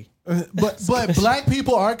 Country. But black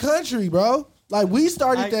people are country, bro. Like we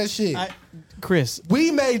started that shit. Chris, We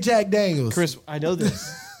made Jack Daniels. I know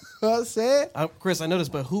this. You know what I'm saying? Chris, I know this,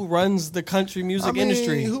 but who runs the country music I mean,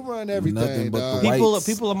 industry? who run everything? Nothing but dog? the white-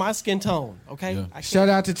 People of my skin tone. Okay. Yeah. I can't- Shout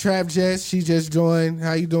out to Trap Jess. She just joined.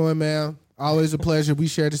 How you doing, man? Always a pleasure. We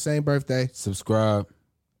share the same birthday. Subscribe,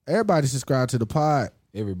 Everybody subscribe to the pod.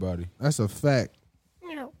 everybody. That's a fact.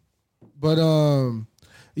 But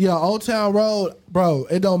yeah, Old Town Road, bro.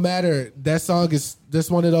 It don't matter. That song is just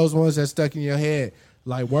one of those ones that's stuck in your head.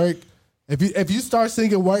 Like work. If you start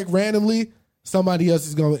singing work randomly, somebody else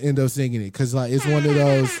is gonna end up singing it because like it's one of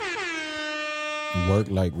those. Work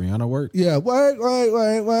like Rihanna work. Yeah, work,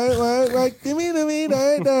 give me,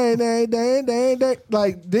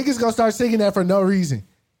 like niggas gonna start singing that for no reason.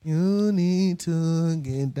 You need to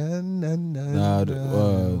get done. Nah,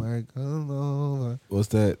 work, come over. What's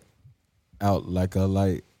that? Out like a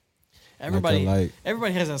light.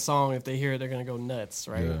 Everybody has that song. If they hear it, they're gonna go nuts,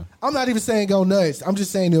 right? Yeah. I'm not even saying go nuts. I'm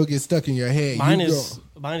just saying it'll get stuck in your head. Mine You is go-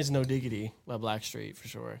 No Diggity by Blackstreet for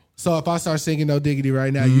sure. So if I start singing No Diggity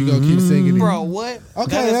right now, you gonna keep singing it. Bro, what?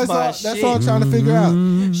 Okay, That is my that's shit. all I'm trying to figure out.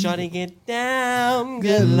 Shawty get down,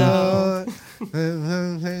 good lord.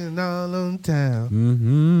 all on town.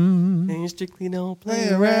 Mm-hmm. Ain't strictly don't play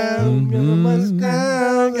Play around. around. Much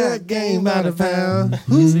down, got game by the pound.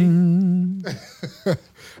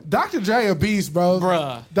 Dr. Dre a beast, bro.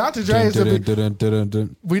 Bruh. Dr. Dre is a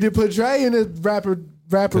beast. We did put Dre in the rapper.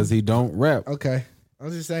 Because he don't rap. Okay. I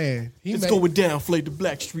was just saying. It's going down, Flay the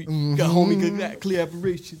Blackstreet. Got homie good black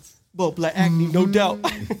collaborations. But black acne, no doubt.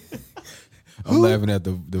 I'm laughing at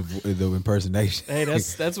the impersonation. Hey,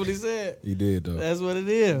 that's what he said. He did though. That's what it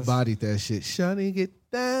is. Bodied that shit. Shawty get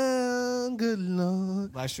down, good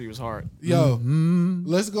lord. Blackstreet was hard. Yo,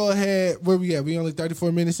 let's go ahead. Where we at? We only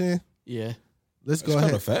 34 minutes in? Yeah. Let's go It's kind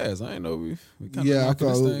ahead. of fast. I ain't know we kind of Yeah, I knocking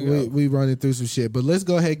this thought thing out. we running through some shit. But let's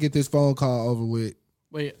go ahead and get this phone call over with.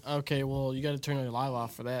 Wait, okay, well, you got to turn your live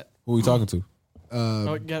off for that. Who we talking to?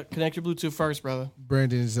 Oh, you got connect your Bluetooth first, brother.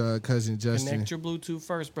 Brandon's cousin Justin. Connect your Bluetooth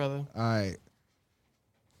first, brother. All right.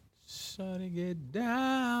 Shawty get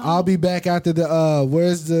down. I'll be back after the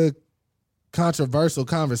where's the controversial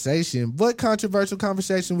conversation? What controversial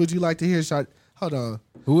conversation would you like to hear, Sade? Hold on.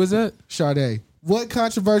 Who is that? Sade. What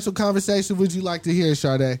controversial conversation would you like to hear,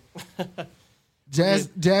 Sade?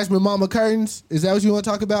 Jasmine Mama Curtains? Is that what you want to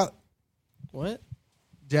talk about? What?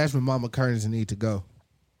 Jasmine Mama Curtains need to go.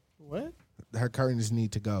 What? Her curtains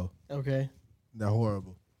need to go. Okay. They're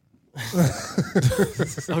horrible.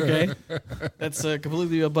 Okay. That's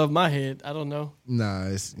completely above my head. I don't know. Nah,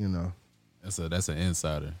 it's, you know. That's an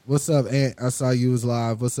insider. What's up, Ant? I saw you was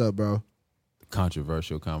live. What's up, bro?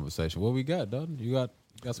 Controversial conversation. What we got, Dalton? You got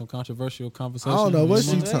some controversial conversation? I don't know what Well,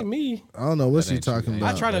 she that ain't me. I don't know what That she ain't you. talking I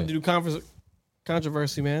about. I try to do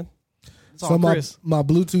controversy, man. It's So all my Chris.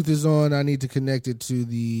 Bluetooth is on. I need to connect it to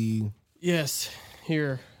the. Yes.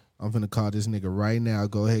 Here. I'm gonna call this nigga right now.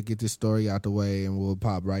 Go ahead, get this story out the way, and we'll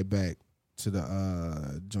pop right back to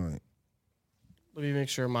the joint. Let me make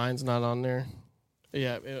sure mine's not on there.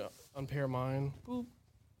 Yeah, unpair mine. Boop.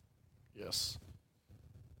 Yes.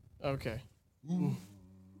 Okay.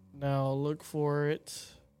 Now look for it.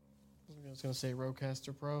 I was gonna say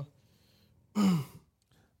Rodecaster Pro.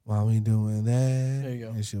 While we doing that, There you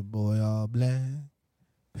go. it's your boy All Black.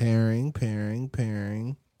 Pairing.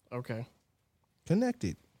 Okay.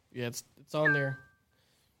 Connected. Yeah, it's on there.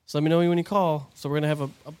 So let me know when you call. So we're gonna have a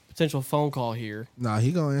potential phone call here. Nah,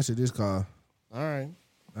 he gonna answer this call. All right.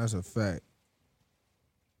 That's a fact.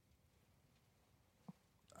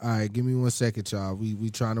 All right, give me 1 second, y'all. We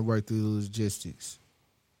trying to work through the logistics.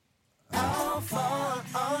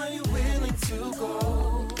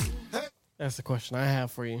 That's the question I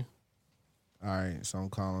have for you. All right, so I'm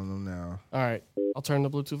calling him now. All right. I'll turn the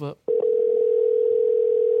Bluetooth up.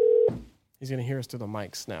 He's gonna hear us through the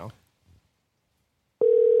mics now.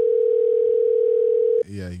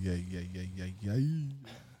 Yeah.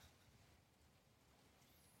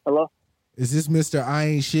 Hello? Is this Mr. I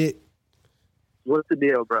Ain't Shit? What's the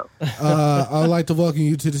deal, bro? I would like to welcome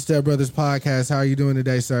you to the Step Brothers podcast. How are you doing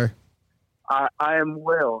today, sir? I am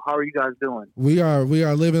well. How are you guys doing? We are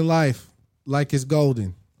living life like it's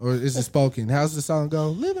golden. Or is it spoken? How's the song go?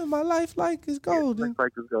 Living my life like it's golden. Looks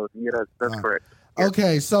like it's golden. Yeah, that's correct.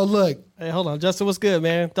 Okay, so look, Hey, hold on. Justin, what's good,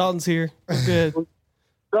 man? Dalton's here. What's good?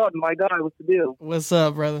 Dalton, my guy, what's the deal? What's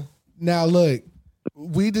up, brother? now look,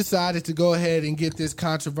 we decided to go ahead and get this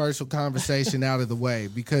controversial conversation out of the way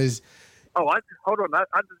because Oh, hold on. I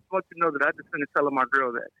just want you to know that I just finished telling my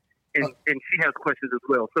girl that. And she has questions as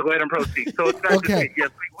well. So go ahead and proceed. So it's not Okay. just me. Yes,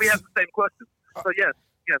 we have the same questions. So yes,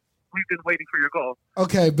 we've been waiting for your call.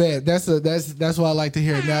 okay, bet that's what I like to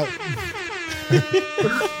hear. Now,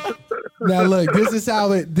 now look, this is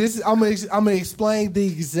how it. This I'm gonna explain the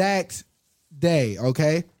exact day.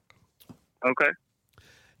 Okay, Okay.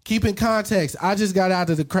 keep in context. I just got out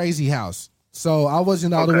of the crazy house, so I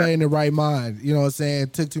wasn't all the Okay. way in the right mind. You know what I'm saying?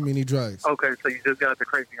 Took too many drugs. Okay, so you just got the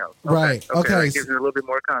crazy house. Okay. Right. Okay. That gives me a little bit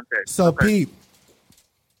more context. So, okay. Pete,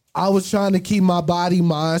 I was trying to keep my body,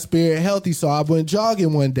 mind, spirit healthy, so I went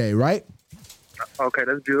jogging one day. Right. Okay,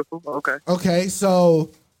 that's beautiful. Okay. Okay, so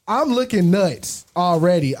I'm looking nuts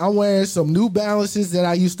already. I'm wearing some New Balances that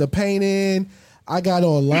I used to paint in. I got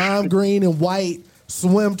on lime green and white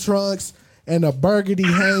swim trunks and a burgundy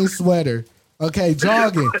Hanes sweater. Okay,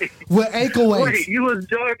 jogging with ankle weights. Wait, you was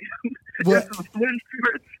jogging What? in some slim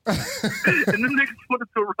shirts, and them niggas wanted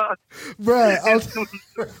to rock. Bruh,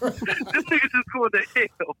 Them niggas just going to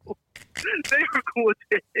hell. They were going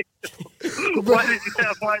to hell. Why did you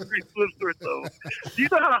have lime green swim shirts on? Do you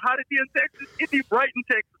know how hot it is Creighton,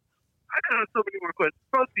 Texas. I got so many more questions.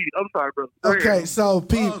 Proceed. I'm sorry, brother. Go Okay, ahead. so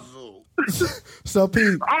Pete. So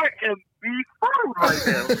Pete. I am befuddled right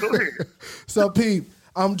now. Go ahead. So Pete,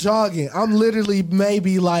 I'm jogging. I'm literally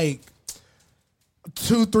maybe like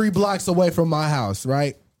 2-3 blocks away from my house,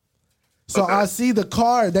 right? So I see the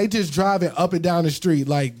car, they just driving up and down the street.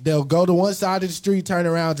 Like they'll go to one side of the street, turn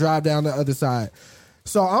around, drive down the other side.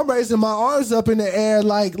 So I'm raising my arms up in the air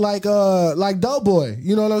like Doughboy.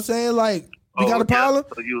 You know what I'm saying? Like, you got a problem?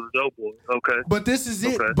 So you was a Doughboy. Okay. But this is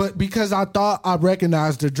it. Okay. But because I thought I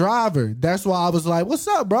recognized the driver, that's why I was like, what's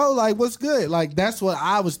up, bro? Like, what's good? Like, that's what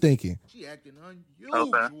I was thinking. She acting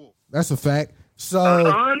unusual. Okay. That's a fact. So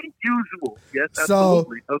unusual. Yes,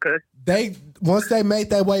 absolutely. Okay. Once they made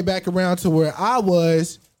their way back around to where I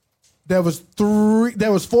was, there was 4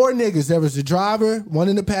 niggas. There was the driver, one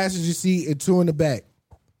in the passenger seat, and 2 in the back.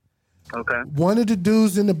 Okay. One of the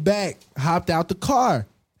dudes in the back hopped out the car,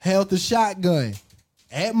 held the shotgun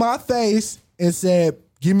at my face, and said,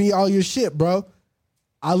 "Give me all your shit, bro."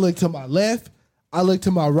 I looked to my left. I looked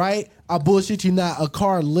to my right. I bullshit you not. A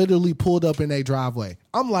car literally pulled up in their driveway.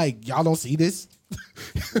 I'm like, y'all don't see this?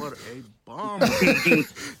 What a bomb.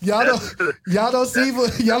 Y'all don't see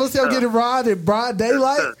I'm getting robbed in broad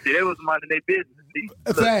daylight? See, they was minding their business. See,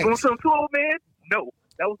 look, Facts. you want something too, old man? No.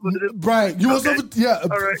 That was what it is. Right. You want Okay. something? Yeah. All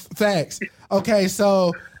right. Facts. Okay,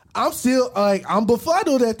 so I'm still like, I'm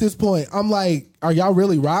befuddled at this point. I'm like, are y'all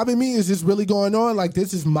really robbing me? Is this really going on? Like,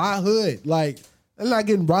 this is my hood. Like, I'm not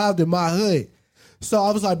getting robbed in my hood. So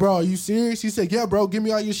I was like, bro, are you serious? He said, yeah, bro, give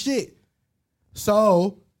me all your shit.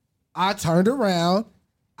 So I turned around,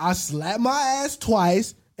 I slapped my ass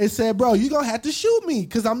twice and said, bro, you're going to have to shoot me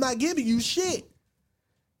because I'm not giving you shit.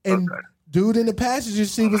 And dude in the passenger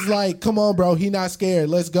seat was like, come on, bro, he not scared.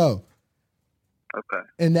 Let's go. Okay.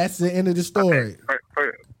 And that's the end of the story.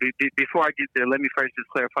 Okay. Before I get there, let me first just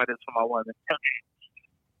clarify this for my woman.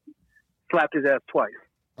 Slapped his ass twice.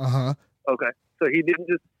 Uh-huh. Okay. So he didn't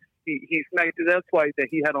just, he smacked his ass twice that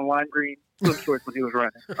he had on lime green swim shorts when he was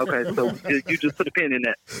running. Okay. So you just put a pin in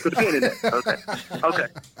that. Put a pin in that. Okay. Okay.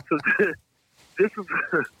 So this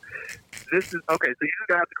is, okay. So you just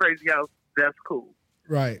got out the crazy house. That's cool.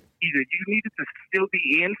 Right. Either you needed to still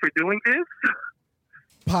be in for doing this, or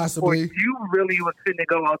Possibly. you really was finna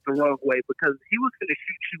go out the wrong way because he was finna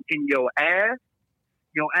shoot you in your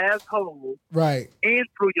asshole, Right. and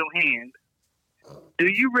through your hand. Do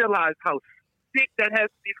you realize how sick that has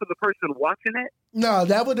to be for the person watching that? No,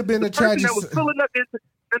 that would have been The a person tragic. that was pulling up into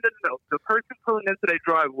no. The person pulling into their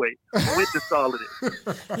driveway witnessed all of this.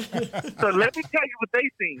 So let me tell you what they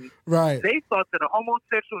seen. Right. They thought that a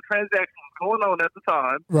homosexual transaction was going on at the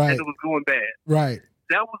time, Right. and it was going bad. Right.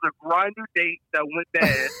 That was a grinder date that went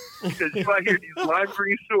bad because you out here in these lime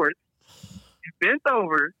green shorts. You bent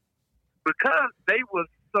over because they was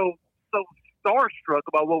so starstruck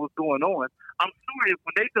about what was going on. I'm sorry,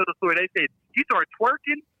 when they told the story, they said he started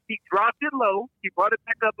twerking, he dropped it low, he brought it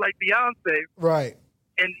back up like Beyonce, Right.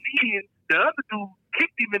 and then the other dude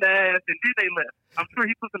kicked him in the ass, and then they left. I'm sure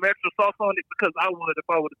he put some extra sauce on it because I would if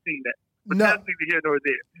I would have seen that. But No. that's neither here nor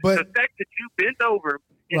there. But The fact that you bent over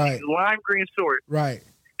in Right. these lime green shorts, right.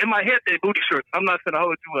 in my head, they booty shorts. I'm not going to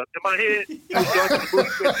hold you up. In my head, it was dark in the booty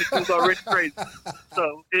shorts. It was already crazy.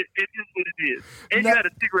 So it is what it is. And No. you had a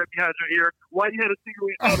cigarette behind your ear. Why you had a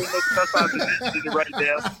cigarette? I don't know because I didn't write it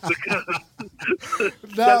down.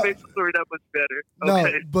 Because that makes the story that much better.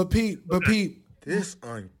 Okay. No, but Pete, This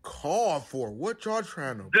uncalled for. What y'all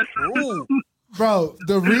trying to This- prove? bro,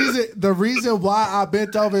 the reason why I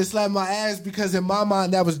bent over and slapped my ass because in my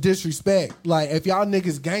mind that was disrespect. Like if y'all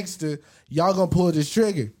niggas gangster, y'all gonna pull this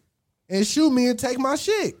trigger and shoot me and take my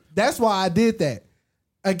shit. That's why I did that.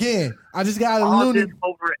 Again, I just got a All this loony.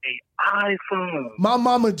 over an iPhone. My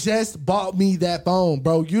mama just bought me that phone,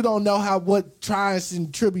 bro. You don't know what trials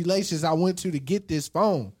and tribulations I went to get this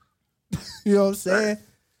phone. You know what I'm saying?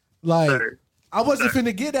 Like, Sir. I wasn't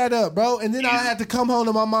finna get that up, bro. And then I had to come home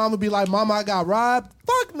to my mom and be like, Mama, I got robbed.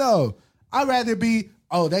 Fuck no. I'd rather be,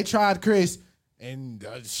 oh, they tried Chris and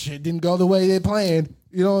shit didn't go the way they planned.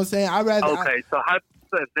 You know what I'm saying? I'd rather. Okay, so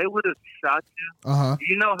if they would have shot you, Uh-huh. do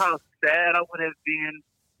you know how sad I would have been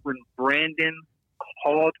when Brandon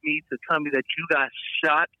called me to tell me that you got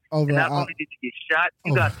shot? Over And not an only did you get shot,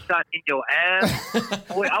 you got shot in your ass.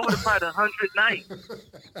 Boy, I would have cried 100 nights.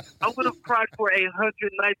 I would have cried for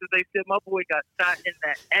 100 nights if they said my boy got shot in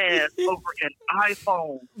the ass over an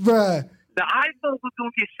iPhone. Bruh. The iPhone was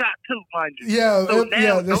going to get shot too, mind you. Yeah, So now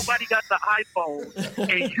yeah, that's- nobody got the iPhone,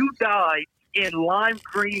 and you died in lime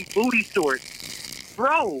green booty shorts.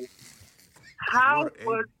 Bro, how What a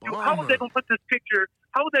was bummer. they going to put this picture?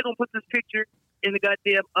 How was they going to put this picture in the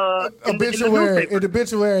goddamn in the obituary, newspaper. in the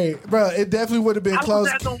obituary, bro. It definitely would have been How close.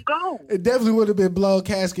 was that gonna go? It definitely would have been blown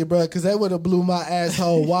casket, bro, because that would have blew my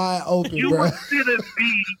asshole wide open, You bro. would consider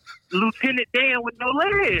be Lieutenant Dan with no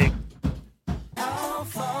legs.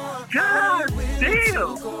 God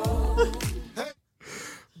damn!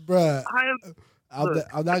 Bruh, I am.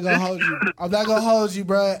 I'm not gonna hold you. I'm not gonna hold you,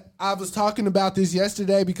 bruh. I was talking about this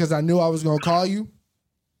yesterday because I knew I was gonna call you.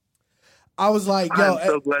 I was like, yo, I'm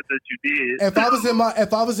so glad that you did. if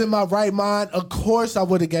I was in my right mind, of course I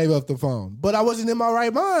would have gave up the phone. But I wasn't in my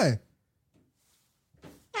right mind.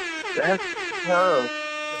 That's tough.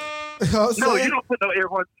 You know what I'm No, saying? you don't put no air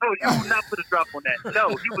horns. No, you will not put a drop on that. No,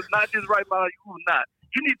 he was not in his right mind. You will not.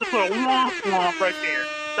 You need to put a womp womp right there.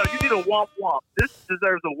 No, you need a womp womp. This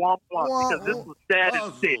deserves a womp womp because this was sad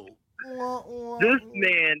and sick. This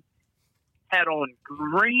man had on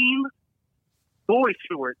green boy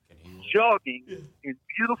shorts, jogging in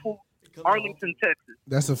beautiful Arlington, Texas.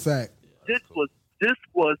 That's a fact. This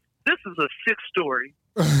is a sick story.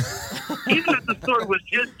 Even if the story was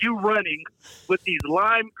just you running with these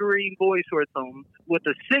lime green boy shorts on, with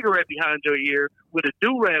a cigarette behind your ear, with a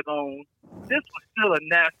do-rag on, this was still a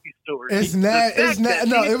nasty story. It's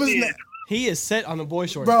He is set on the boy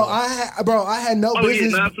shorts. bro. though. I had no Oh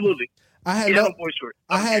business. yeah, no, absolutely. I had Yeah, no no boy shorts.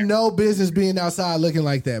 I had no business being outside looking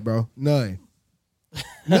like that, bro. None.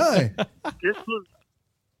 This was,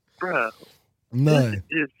 bruh. None.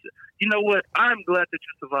 You know what? I'm glad that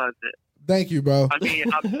you survived that. Thank you, bro. I mean,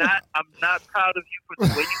 I'm not proud of you for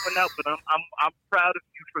the way you went out, but I'm proud of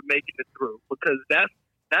you for making it through because that's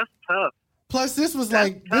tough. Plus, this was That's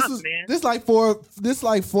like tough, man. this like 4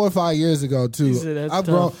 or 5 years ago too. He said that's I've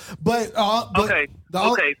tough. grown, but Okay, 4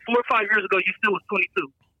 or 5 years ago, you still was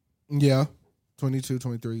 22. Yeah, 22,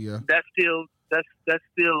 23, yeah. That's still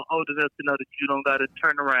old enough to know that you don't got to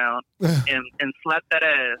turn around and slap that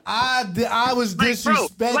ass. I was Like, bro,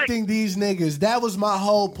 disrespecting these niggas. That was my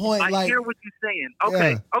whole point. I hear what you're saying.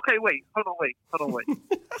 Okay, Yeah. okay, wait, hold on, wait.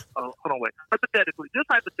 Hypothetically, just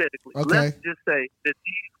hypothetically, Okay. let's just say that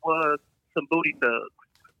these was some booty thugs.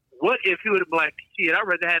 What if you would have been like, shit, I'd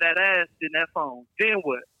rather have that ass than that phone? Then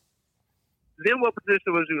what? Then what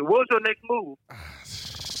position was you? What was your next move?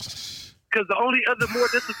 Because the only other more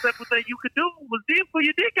disrespectful thing you could do was then pull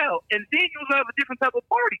your dick out, and then you was have a different type of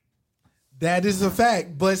party. That is a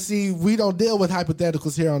fact. But see, we don't deal with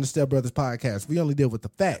hypotheticals here on the Step Brothers podcast. We only deal with the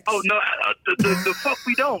facts. Oh no, the fuck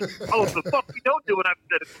we don't. Oh, the fuck we don't do it.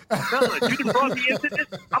 Hypothetical. You done brought me into this.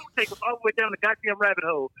 I'm gonna take us all the way down the goddamn rabbit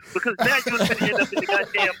hole because now you're gonna end up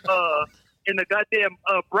in the goddamn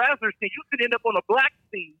browser scene. You're gonna end up on a black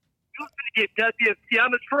scene. You're gonna get goddamn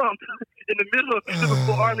Tiana Trump in the middle of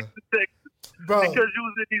beautiful Arlington, Texas, Bro. because you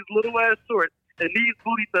was in these little ass shorts and these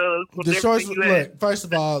booty thugs. with The shorts, everything you had. look, first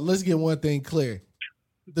of all, let's get one thing clear.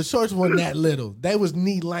 The shorts weren't that little. They was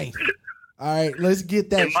knee length. All right, let's get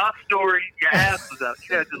that. In my story, your ass was out.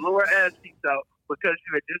 You had your lower ass cheeks out because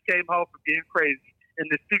you had just came home from being crazy, and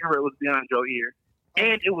the cigarette was behind your ear,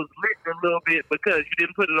 and it was lit a little bit because you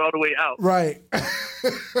didn't put it all the way out. Right.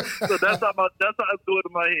 So that's how I'm doing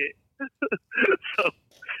in my head. So,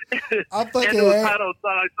 I'm and fucking. it was hot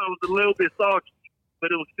outside, so it was a little bit salty, but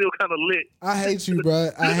it was still kind of lit. I hate you, bro.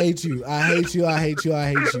 I hate you. I hate you. I hate you. I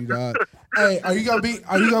hate you, dog. Hey, are you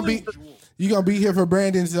gonna be here for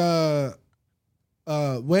Brandon's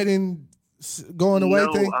wedding going away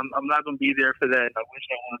No, thing? I'm not gonna be there for that. I wish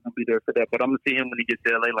I was gonna be there for that, but I'm gonna see him when he gets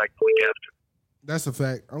to LA like the week after. That's a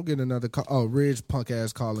fact. I'm getting another call. Oh, Ridge punk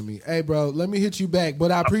ass calling me. Hey, bro, let me hit you back.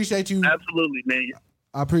 But I appreciate you. Absolutely, man.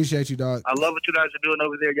 I appreciate you, dog. I love what you guys are doing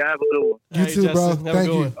over there. Y'all have a good one. You Hey, too, bro. Justin, have a Thank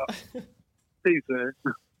good you. one. Peace, man.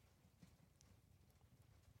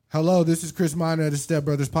 Hello, this is Chris Miner of the Step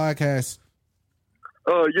Brothers podcast.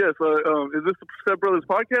 Yes. Is this the Step Brothers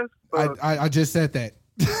podcast? I just said that.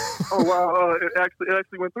 Oh wow! It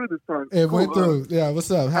actually went through this time. It Cool. went through. Yeah,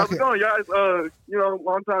 what's up? How's it going, guys?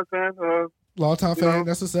 Long time fan. Long time you fan. know,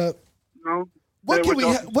 That's what's up. What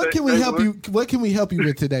What can we help you? What can we help you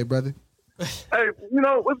with today, brother? Hey,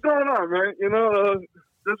 what's going on, man?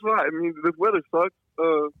 That's right. I mean, this weather sucks.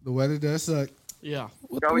 The weather does suck. Yeah.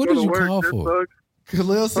 What Gotta did go to you work. call This for? sucks.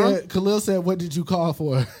 Khalil said, what did you call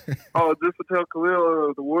for? Oh, just to tell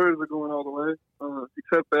Khalil the Warriors are going all the way.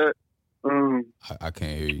 Except that. I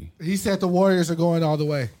can't hear you. He said the Warriors are going all the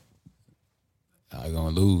way. I'm gonna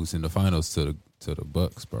lose in the finals to the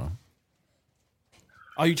Bucks, bro.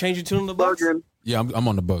 Are you changing tune on the Bucks? Bugging. Yeah, I'm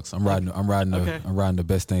on the Bucks. I'm riding Okay. I'm riding the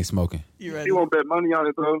best thing smoking. You ready? He won't bet money on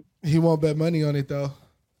it though. He won't bet money on it though.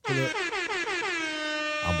 Khalil.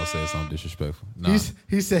 I'm gonna say something disrespectful. Nah.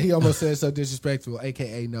 He said he almost said so disrespectful,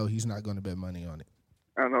 aka no, he's not going to bet money on it.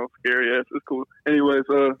 I don't know, scary ass. It's cool. Anyways,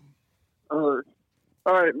 All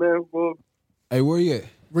right, man. Well, Hey, where you at?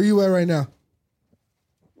 Where you at right now?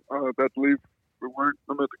 about to leave for work.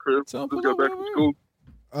 I'm at the crib. So Just got back from school.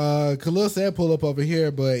 Khalil said pull up over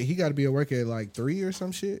here, but he got to be at work at like 3 or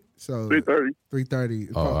some shit. So 3:30.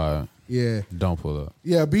 3:30. Oh, all right. Yeah. Don't pull up.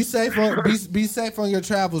 Yeah, be safe on be safe on your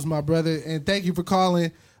travels, my brother, and thank you for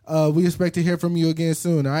calling. We expect to hear from you again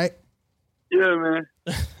soon. All right, Yeah, man.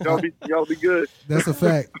 Y'all be good. that's a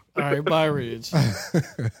fact. All right, bye, Ridge. All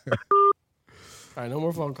right, no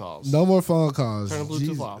more phone calls. No more phone calls. Turn the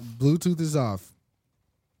Bluetooth off. Bluetooth is off.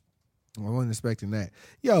 I wasn't expecting that.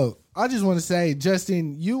 Yo, I just want to say,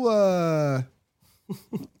 Justin, you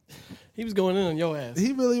He was going in on your ass.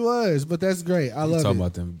 he really was, but that's great. I love Talking it.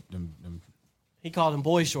 about them He called him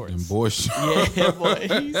boy shorts. boy shorts. Yeah, boy.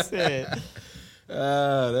 He said.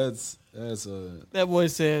 That's That boy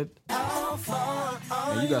said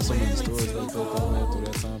man, you got so many stories like that though, man, through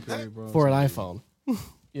that time period, bro. for an iPhone.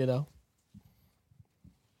 You know.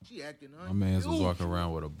 My man's was walking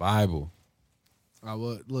around with a Bible. I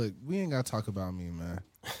would look. We ain't got to talk about me, man.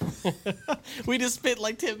 We just spent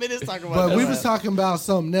like 10 minutes talking about But that. we was talking about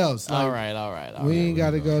something else. Like, All right. we ain't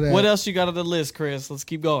got to go there. What else you got on the list, Chris? Let's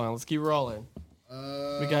keep going. Let's keep rolling.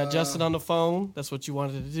 We got Justin on the phone. That's what you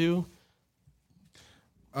wanted to do.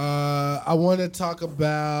 I want to talk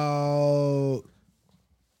about.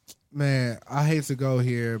 Man, I hate to go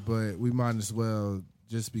here, but we might as well,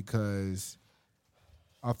 just because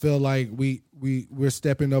I feel like we're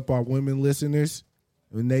stepping up our women listeners,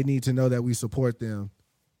 and they need to know that we support them.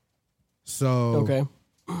 So Okay.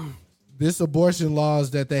 this abortion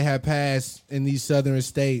laws that they have passed in these southern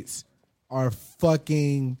states are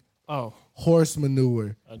fucking Oh, horse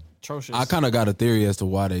manure. atrocious. I kind of got a theory as to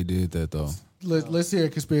why they did that though. Let's hear a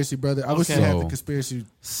conspiracy, brother. I wish you Okay. had the conspiracy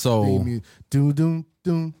So theme music. Doom, doom,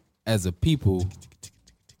 doom. as a people,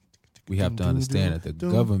 we have to understand that the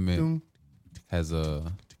government has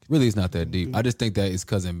really it's not that deep. I just think that it's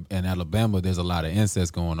because in Alabama there's a lot of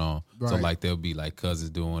incest going on. So Right. like there'll be like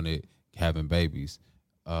cousins doing it, having babies,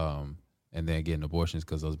 and then getting abortions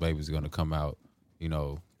because those babies are going to come out, you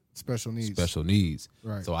know, Special needs. special needs.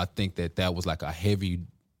 Right. So I think that was like a heavy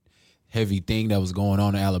thing that was going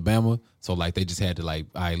on in Alabama. So like they just had to like,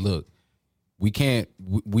 all right, look, we can't.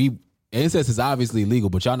 We incest is obviously illegal,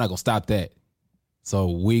 but y'all not gonna stop that.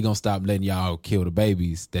 So we gonna stop letting y'all kill the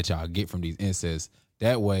babies that y'all get from these incests.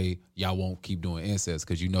 That way, y'all won't keep doing incest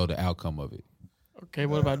because you know the outcome of it. Okay,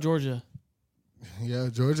 what about Georgia? Yeah,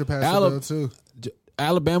 Georgia passed the bill too.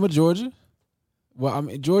 Alabama, Georgia. Well, I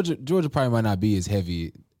mean, Georgia probably might not be as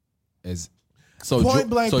heavy as. So, Point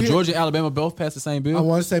blank period. Georgia, Alabama both passed the same bill. I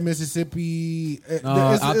want to say Mississippi.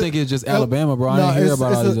 No, I think it's just Alabama, bro. I didn't hear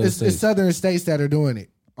about all these other states. It's southern states that are doing it.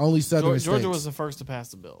 Only southern states. Georgia was the first to pass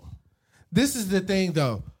the bill. This is the thing,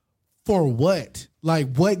 though. For what?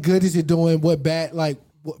 Like, what good is it doing? What bad? Like,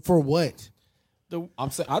 for what? I'm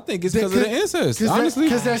saying I think it's because of the incest. Because Honestly,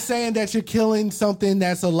 they're saying that you're killing something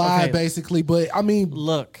that's alive, Okay. basically. But I mean,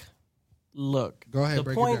 Look. Go ahead, The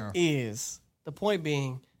break it point down. the point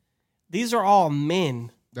being, these are all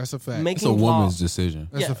men That's a fact. making it's a woman's laws. decision.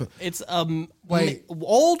 That's Yeah, a fact. it's Wait.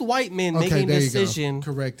 old white men Okay, making a there you go. decision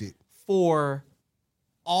Correct it. for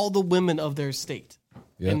all the women of their state.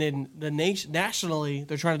 Yeah. And then the nation nationally,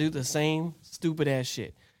 they're trying to do the same stupid ass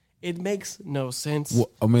shit. It makes no sense. Well,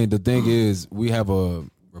 I mean, the thing is, we have a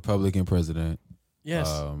Republican president. Yes.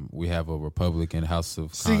 We have a Republican House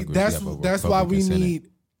of See, Congress. that's why we Republican Senate. need.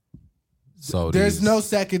 So There's these- no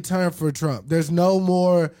second term for Trump. There's no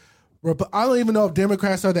more. I don't even know if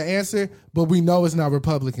Democrats are the answer, but we know it's not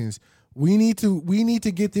Republicans. We need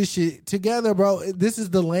to get this shit together, bro. This is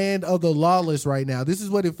the land of the lawless right now. This is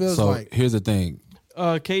what it feels So like. here's the thing.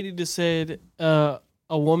 Katie just said a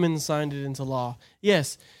woman signed it into law.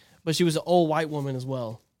 Yes, but she was an old white woman as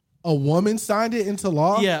well. A woman signed it into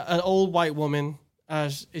law. Yeah, an old white woman.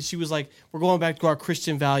 She was like, "We're going back to our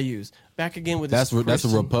Christian values." Back again with That's this a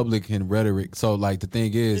Christian- Republican rhetoric. So like the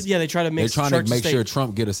thing is, Yeah, they try to mix they're trying church to make and sure state.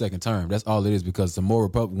 Trump get a second term. That's all it is, because the more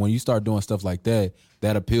when you start doing stuff like that,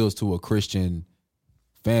 that appeals to a Christian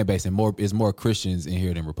fan base, and it's more Christians in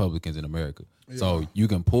here than Republicans in America. So you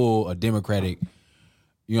can pull a Democratic,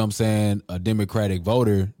 you know what I'm saying, a Democratic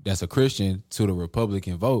voter that's a Christian to the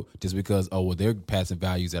Republican vote just because, oh, well, they're passing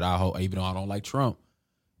values that I hold, even though I don't like Trump.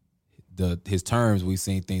 His terms, we've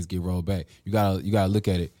seen things get rolled back. You gotta look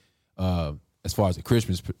at it as far as a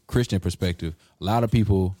Christian perspective.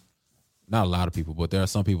 Not a lot of people, but there are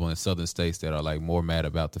some people in southern states that are like more mad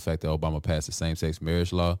about the fact that Obama passed the same-sex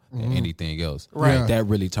marriage law than anything else. Right. Yeah. That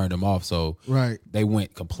really turned them off. So Right. they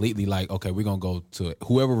went completely like, okay, we're gonna go to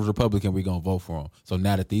whoever was Republican, we're gonna vote for him. So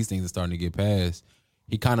now that these things are starting to get passed,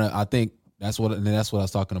 I think That's what I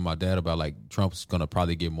was talking to my dad about. Like Trump's gonna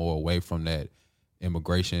probably get more away from that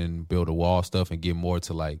immigration, build a wall stuff, and get more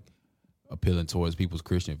to like appealing towards people's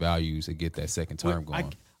Christian values and get that second term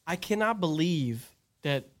going. I cannot believe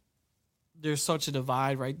that there's such a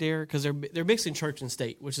divide right there because they're mixing church and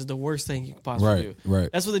state, which is the worst thing you could possibly do. Right.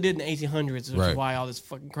 That's what they did in the 1800s, which Right. is why all this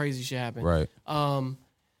fucking crazy shit happened. Right.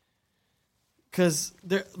 Because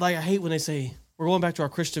they're like, I hate when they say we're going back to our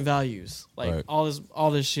Christian values, like Right.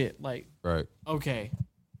 all this shit. Like, Right. okay,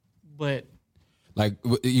 but Like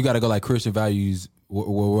you got to go like Christian values.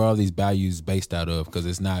 Where all these values based out of? Because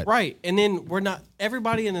it's not right, and then we're not.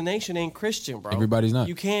 Everybody in the nation ain't Christian, bro. Everybody's not.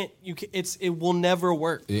 You can't. It will never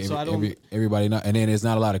work. So I don't. Everybody not, and then there's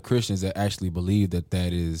not a lot of Christians that actually believe that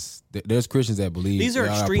is. There's Christians that believe These are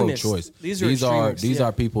they extremists. pro-choice. These are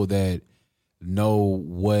are people that know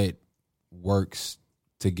what works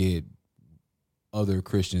to get other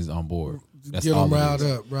Christians on board. That's Get all them it riled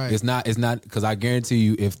is. up, right? It's not because I guarantee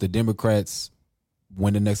you, if the Democrats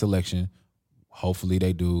win the next election, hopefully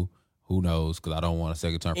they do. Who knows? Because I don't want a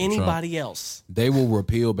second term for Trump. Anybody else? They will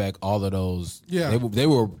repeal back all of those. Yeah. they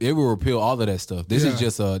will repeal all of that stuff. This Yeah.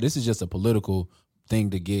 is just a political thing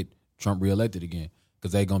to get Trump reelected again.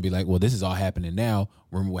 Because they're gonna be like, well, this is all happening now.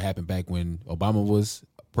 Remember what happened back when Obama was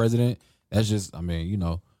president? That's just, I mean,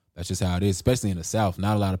 that's just how it is. Especially in the South,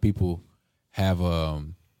 not a lot of people have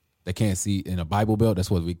they can't see in a Bible Belt.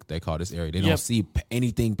 That's what they call this area. They don't see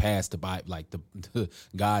anything past the Bible, like the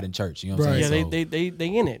God and church. You know what I'm Yeah, saying? they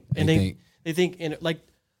in it, and they they think in it, like,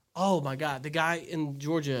 oh my God, the guy in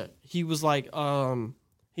Georgia, he was like,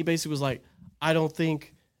 he basically was like,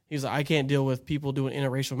 I can't deal with people doing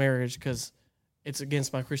interracial marriage because it's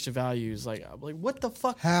against my Christian values. Like, I'm like, what the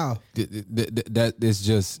fuck? How? That is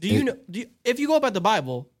just. Do you know? If you go by the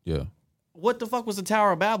Bible, Yeah, what the fuck was the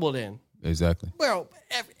Tower of Babel then? exactly. Well,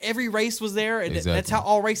 every race was there, and Exactly. that's how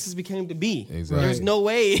all races became to be. Exactly. There's no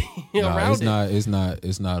way around it. It's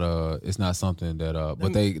not something that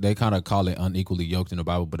but they kind of call it unequally yoked in the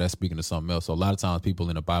Bible, but that's speaking to something else. So a lot of times people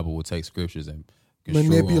in the Bible will take scriptures and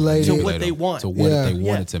Manipulate it. To what they want. to what they Yeah.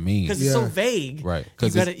 want it to mean. Because it's so vague, Right.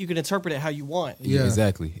 You can interpret it how you want. Yeah,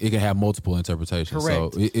 exactly. It can have multiple interpretations.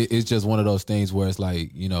 Correct. So it's just one of those things where it's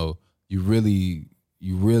like, you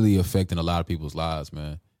really affecting a lot of people's lives,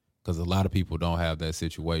 man. Because a lot of people don't have that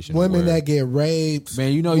situation. Women where, that get raped,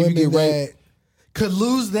 man, you women can get raped. that could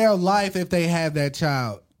lose their life if they have that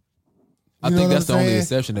child. I You know think what that's I'm the only saying?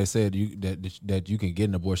 exception. They said that you can get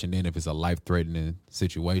an abortion then if it's a life threatening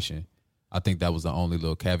situation. I think that was the only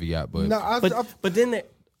little caveat. But No, But then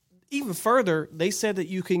even further, they said that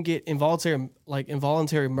you can get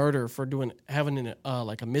involuntary murder for having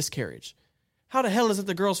a miscarriage. How the hell is it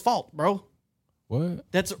the girl's fault, bro? what?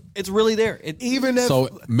 It's really there. even if So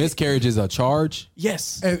miscarriage is a charge?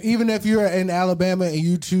 Yes. even if you're in Alabama and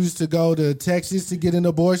you choose to go to Texas to get an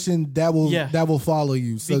abortion, that will follow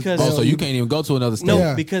you. So Because- Oh, so you can't even go to another state? No,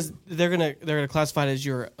 Yeah. because they're gonna classify it as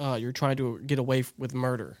you're trying to get away with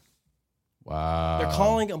murder. Wow. They're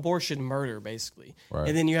calling abortion murder, basically. Right.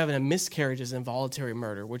 And then you're having a miscarriage as involuntary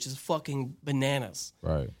murder, which is fucking bananas.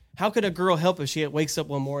 Right. How could a girl help if she wakes up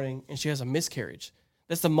one morning and she has a miscarriage?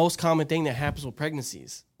 That's the most common thing that happens with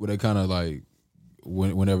pregnancies. Well, they kind of like,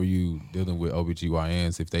 whenever you dealing with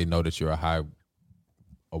OBGYNs, if they know that you're a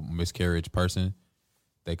miscarriage person,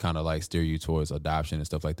 they kind of like steer you towards adoption and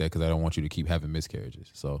stuff like that because they don't want you to keep having miscarriages.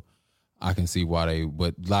 So I can see why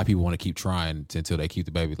but a lot of people want to keep trying until they keep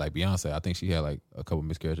the baby. Like Beyonce, I think she had like a couple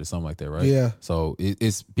miscarriages or something like that, right? Yeah. So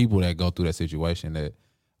it's people that go through that situation that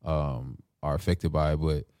are affected by it.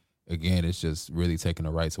 But again, it's just really taking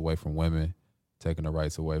the rights away from women, taking the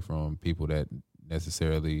rights away from people that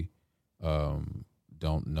necessarily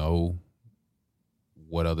don't know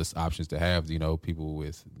what other options to have. People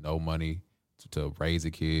with no money to raise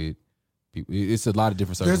a kid. It's a lot of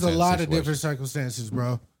different circumstances. there's a lot of different circumstances,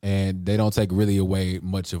 bro. And they don't take really away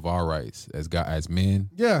much of our rights as men.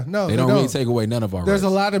 Yeah, no, They don't really take away none of our There's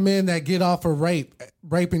rights. a lot of men that get off for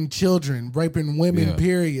raping children, raping women. Yeah.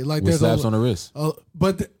 Period. Like With there's slaps on the wrist.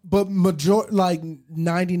 but like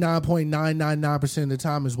 99.999% of the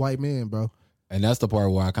time is white men, bro. And that's the part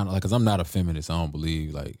where I kind of like, because I'm not a feminist. I don't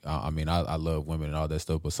believe I love women and all that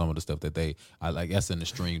stuff, but some of the stuff that I like, that's in the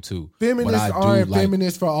stream too. Feminists But I do aren't like-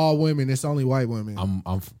 feminists for all women. It's only white women.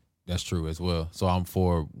 That's true as well. So I'm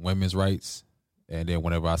for women's rights, and then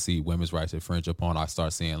whenever I see women's rights infringed upon, I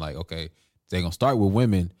start seeing like, okay, they're gonna start with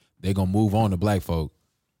women, they're gonna move on to black folk,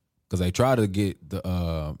 because they try to get the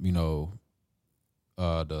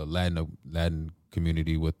the Latin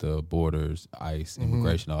community with the borders, ICE,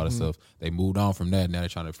 immigration, all that stuff. They moved on from that. Now they're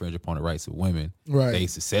trying to infringe upon the rights of women. Right. They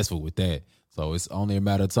successful with that. So it's only a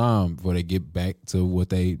matter of time before they get back to what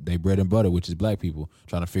they bread and butter, which is black people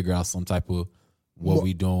trying to figure out some type of what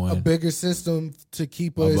we doing. A bigger system to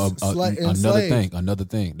keep us another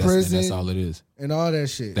thing. That's all it is. And all that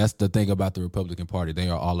shit. That's the thing about the Republican Party. They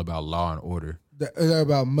are all about law and order. They're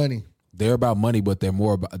about money. They're about money, but they're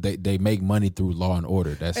more about they make money through law and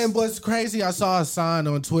order. And what's crazy, I saw a sign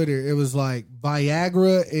on Twitter. It was like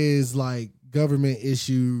Viagra is like government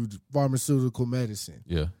issued pharmaceutical medicine.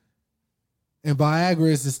 Yeah. And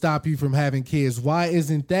Viagra is to stop you from having kids. Why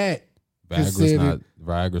isn't that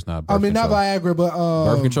Viagra's not birth control. not Viagra, but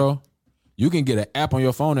birth control. You can get an app on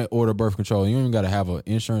your phone that order birth control. You don't even got to have an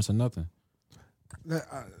insurance or nothing.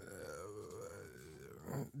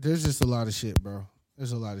 There's just a lot of shit, bro.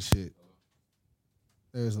 There's a lot of shit.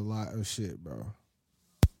 There's a lot of shit, bro.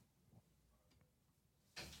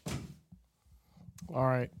 All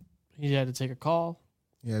right. He had to take a call.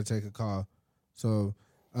 So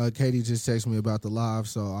Katie just texted me about the live,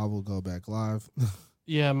 so I will go back live.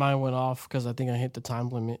 Yeah, mine went off because I think I hit the time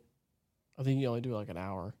limit. I think you only do like an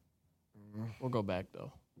hour. We'll go back,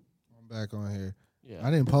 though. I'm back on here. Yeah.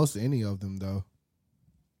 I didn't post any of them, though.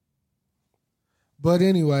 But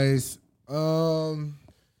anyways, Dog,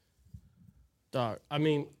 I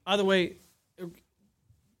mean, either way,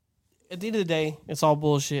 at the end of the day, it's all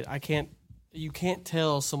bullshit. You can't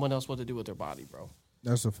tell someone else what to do with their body, bro.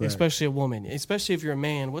 That's a fact. Especially a woman. Especially if you're a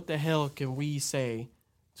man. What the hell can we say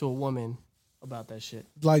to a woman about that shit?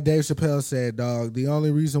 Like Dave Chappelle said, dog, the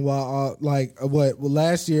only reason why,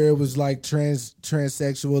 last year it was like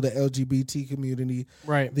transsexual, the LGBT community.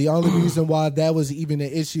 Right. The only reason why that was even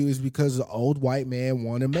an issue is because the old white man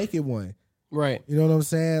want to make it one. Right. You know what I'm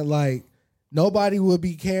saying? Like, nobody would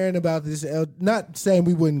be caring about this. Not saying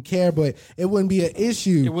we wouldn't care, but it wouldn't be an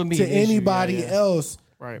issue to anybody else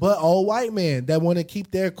but old white men that want to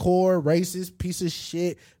keep their core racist piece of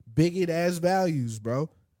shit, bigot ass values,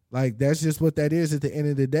 bro. Like, that's just what that is at the end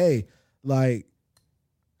of the day. Like,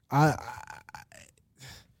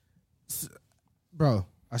 bro,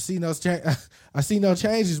 I see no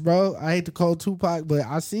changes, bro. I hate to call Tupac, but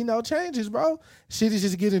I see no changes, bro. Shit is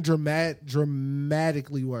just getting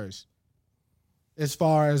dramatically worse as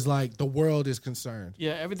far as like the world is concerned.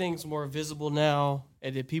 Yeah, everything's more visible now,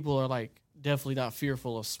 and then people are like definitely not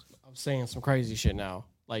fearful of saying some crazy shit now.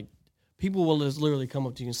 Like, people will just literally come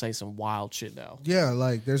up to you and say some wild shit now. Yeah,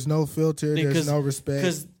 like there's no filter, there's no respect.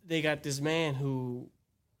 Because they got this man who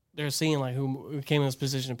they're seeing like who came in this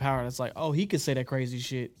position of power. That's like, oh, he could say that crazy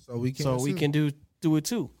shit, so we can do it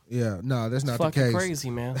too. Yeah, no, that's not the fucking case. Crazy,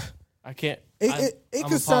 man. I can't. It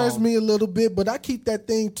concerns me a little bit, but I keep that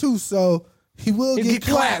thing too. So he will get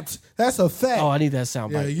clapped. That's a fact. Oh, I need that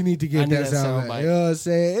sound bite. Yeah, you need to get that sound bite. You know what I'm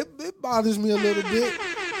saying? It bothers me a little bit.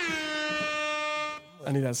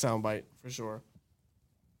 I need that sound bite for sure.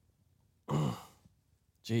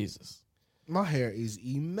 Jesus. My hair is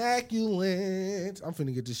immaculate. I'm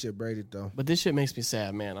finna get this shit braided though. But this shit makes me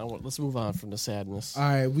sad, man. Let's move on from the sadness. All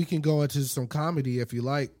right, we can go into some comedy if you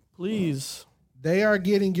like. Please. They are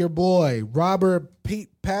getting your boy Robert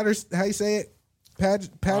Patterson. How you say it?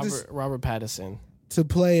 Patterson. Robert Pattinson to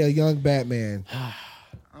play a young Batman.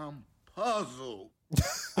 I'm puzzled.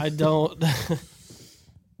 I don't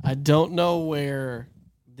know where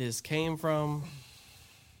this came from,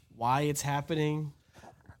 why it's happening.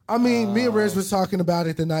 I mean, me and Rez was talking about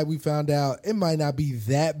it the night we found out it might not be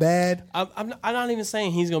that bad. I'm not even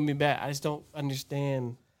saying he's gonna be bad. I just don't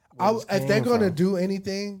understand. If they're gonna do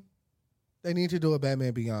anything, they need to do a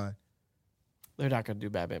Batman Beyond. They're not gonna do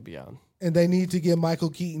Batman Beyond, and they need to get Michael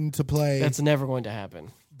Keaton to play. That's never going to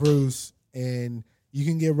happen. Bruce, and you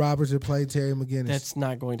can get Robert to play Terry McGinnis. That's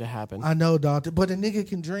not going to happen. I know, doctor, but a nigga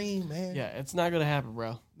can dream, man. Yeah, it's not gonna happen,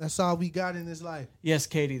 bro. That's all we got in this life. Yes,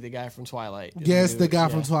 Katie, the guy from Twilight. Yes, the guy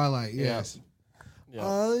from Twilight. Yes. Yeah.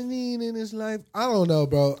 All I need in his life. I don't know,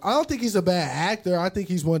 bro. I don't think he's a bad actor. I think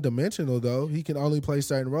he's one dimensional, though. He can only play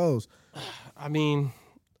certain roles. I mean,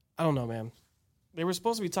 I don't know, man. They were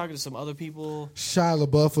supposed to be talking to some other people. Shia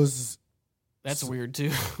LaBeouf was. That's weird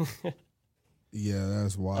too. Yeah,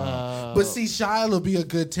 that's wild. But see, Shia will be a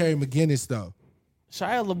good Terry McGinnis, though.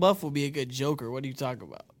 Shia LaBeouf will be a good Joker. What are you talking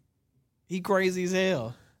about? He crazy as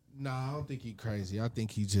hell. Nah, I don't think he crazy. I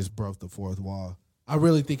think he just broke the fourth wall. I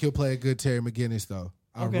really think he'll play a good Terry McGinnis, though.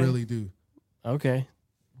 I really do. Okay.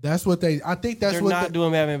 That's what I think that's They're what not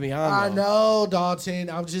doing Batman Beyond. I know, Dalton.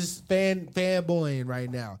 I'm just fanboying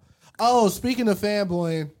right now. Oh, speaking of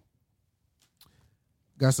fanboying,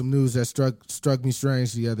 got some news that struck me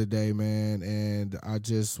strange the other day, man, and I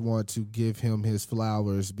just want to give him his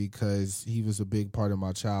flowers because he was a big part of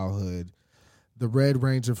my childhood. The Red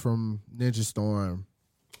Ranger from Ninja Storm.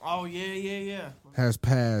 Oh, yeah. Has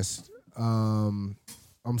passed I'm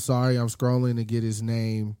sorry, I'm scrolling to get his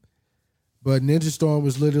name. But Ninja Storm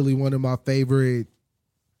was literally one of my favorite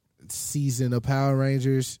season of Power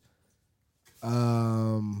Rangers.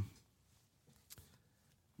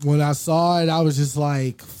 When I saw it, I was just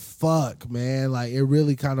like, fuck, man. Like, it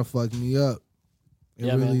really kind of fucked me up. It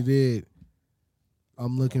Yeah, really man. did.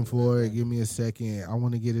 I'm looking for it. Give me a second. I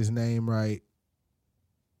want to get his name right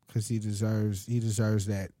because he deserves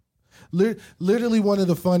that. Literally one of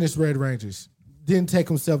the funnest Red Rangers. Didn't take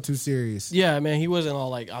himself too serious. Yeah, man, he wasn't all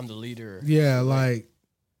like, I'm the leader. Yeah, like,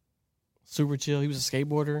 Super chill. He was a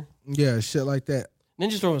skateboarder. yeah, shit like that.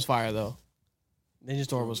 Ninja Storm was fire, though. Ninja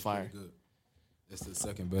Storm was fire. Good. It's the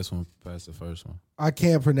second best one past the first one. I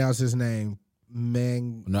can't pronounce his name.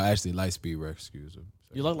 Man, No, actually, Lightspeed Rescues.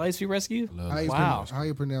 You like Lightspeed Rescue? I love how you, Wow. how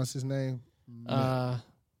you pronounce his name?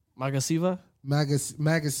 Magasiva?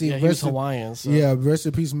 Magasiva. Yeah, he was Hawaiian. So. Yeah, rest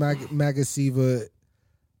in peace, Magasiva.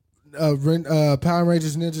 Power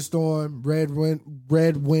Rangers Ninja Storm, Red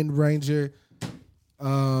Wind Ranger.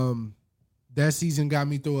 That season got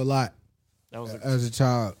me through a lot That was as a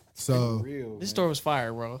child. So real. this story was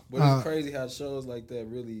fire, bro. But it's crazy how shows like that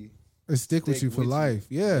really it stick with you for life.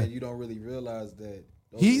 Yeah. and you don't really realize that.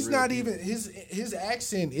 those He's are real not people. even his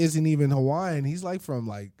accent isn't even Hawaiian. He's like from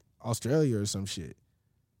like Australia or some shit.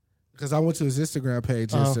 Because I went to his Instagram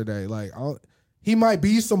page yesterday. Like he might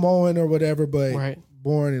be Samoan or whatever, but Right.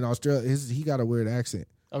 born in Australia. He got a weird accent.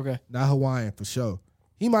 Okay. Not Hawaiian for sure.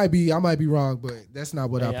 He might be. I might be wrong, but that's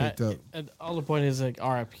not what I picked up. And all the point is like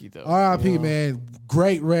R.I.P. though. R.I.P. You know? Man,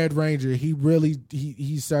 great Red Ranger. He really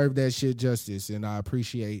he served that shit justice, and I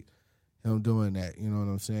appreciate him doing that. You know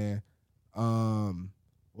what I'm saying?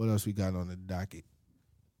 What else we got on the docket?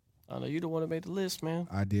 I know you the one that made the list, man.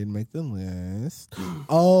 I did make the list.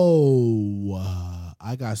 Oh,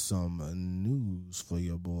 I got some news for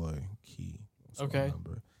your boy Key. What's my Okay.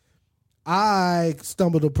 number? I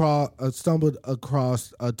stumbled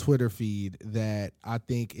across a Twitter feed that I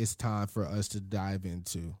think it's time for us to dive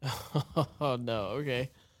into. Oh no.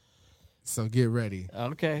 Okay. So get ready.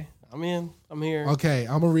 Okay. I'm in. I'm here. Okay,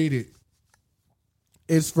 I'm gonna read it.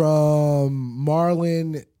 It's from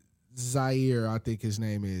Marlon Zaire, I think his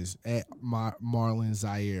name is, at Marlon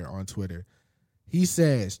Zaire on Twitter. He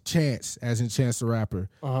says, Chance, as in Chance the Rapper,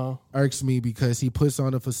 irks me because he puts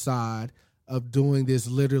on a facade of doing this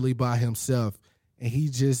literally by himself, and he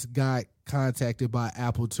just got contacted by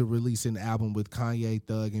Apple to release an album with Kanye,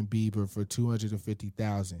 Thug, and Bieber for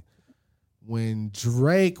 $250,000. When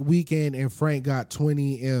Drake, Weeknd, and Frank got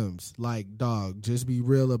 20 M's, like, dog, just be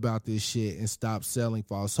real about this shit and stop selling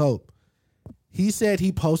false hope. He said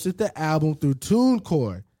he posted the album through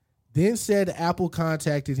TuneCore, then said Apple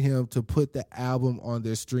contacted him to put the album on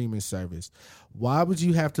their streaming service. Why would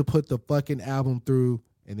you have to put the fucking album through?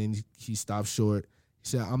 And then he stopped short. He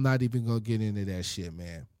said, I'm not even going to get into that shit,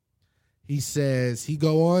 man. He says, he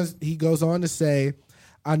goes on to say,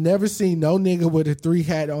 I never seen no nigga with a 3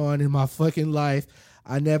 hat on in my fucking life.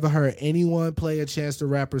 I never heard anyone play a Chance the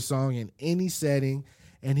Rapper song in any setting.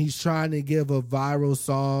 And he's trying to give a viral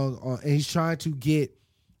song and he's trying to get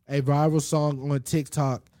a viral song on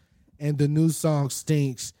TikTok, and the new song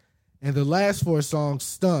stinks. And the last 4 songs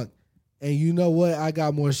stunk. And you know what? I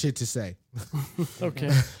got more shit to say.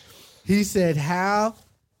 Okay. He said, how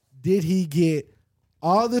did he get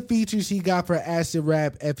all the features he got for acid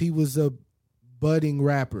rap if he was a budding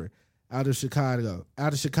rapper out of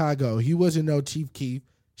Chicago? He wasn't no Chief Keef.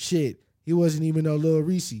 Shit. He wasn't even no Lil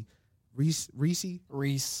Reese. Reese.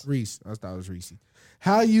 I thought it was Reese.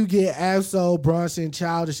 How you get Absol, Bronson,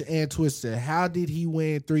 Childish, and Twister? How did he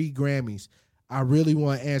win 3 Grammys? I really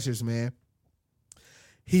want answers, man.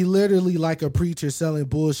 He literally like a preacher selling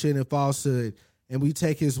bullshit and falsehood, and we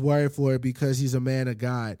take his word for it because he's a man of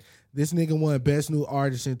God. This nigga won Best New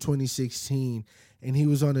Artist in 2016, and he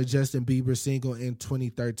was on a Justin Bieber single in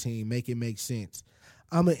 2013. Make it make sense.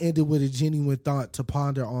 I'm going to end it with a genuine thought to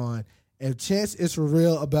ponder on. If Chance is for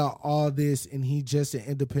real about all this and he just an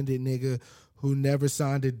independent nigga who never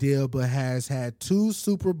signed a deal but has had 2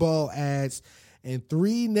 Super Bowl ads and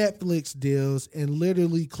 3 Netflix deals and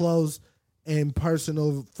literally close and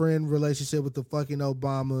personal friend relationship with the fucking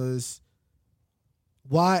Obamas,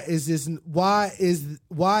 why is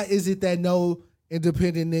it that no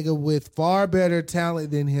independent nigga with far better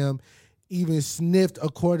talent than him even sniffed a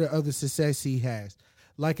quarter of the success he has?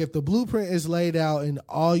 Like, if the blueprint is laid out and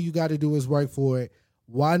all you got to do is work for it,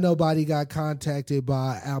 why nobody got contacted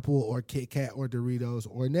by Apple or Kit Kat or Doritos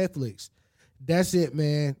or Netflix? That's it,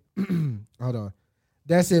 man. Hold on.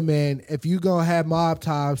 That's it, man. If you gonna have mob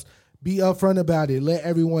tops, be upfront about it. Let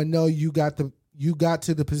everyone know you got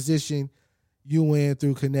to the position you win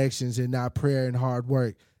through connections and not prayer and hard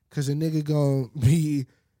work. Because a nigga gonna be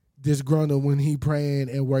disgruntled when he praying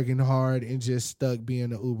and working hard and just stuck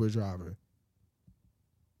being an Uber driver.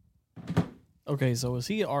 Okay, so is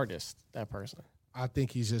he an artist, that person? I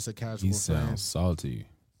think he's just a casual He fan. sounds salty.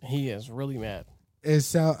 He is really mad.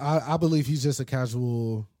 I believe he's just a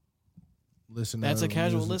casual listener. That's a of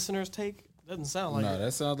casual music. listener take? Doesn't sound like No, it.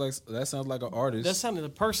 that sounds like an artist. That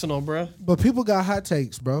sounded personal, bruh. But people got hot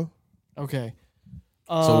takes, bro. Okay.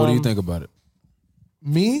 So what do you think about it?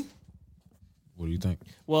 Me? What do you think?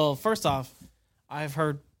 Well, first off, I've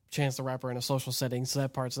heard Chance the Rapper in a social setting, so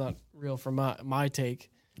that part's not real for my take.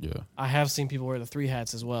 Yeah, I have seen people wear the 3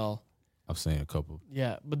 hats as well. I've seen a couple.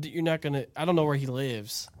 Yeah, but you're not gonna. I don't know where he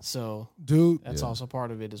lives, so Dude. that's also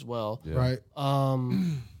part of it as well. Yeah. Right.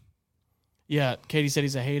 Yeah, Katie said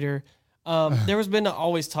he's a hater. There has been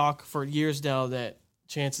always talk for years now that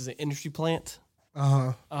Chance is an industry plant.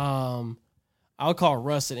 Uh-huh. I would call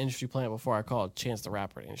Russ an industry plant before I called Chance the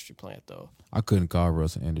Rapper an industry plant, though. I couldn't call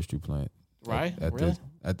Russ an industry plant. Right? At Really?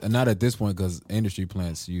 Not at this point, because industry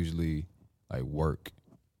plants usually like work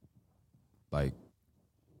like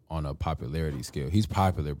on a popularity scale. He's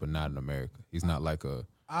popular, but not in America. He's not like a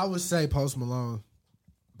I would say Post Malone.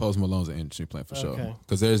 Post Malone's an industry plant for sure. Okay.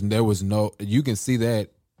 Because there was no, you can see that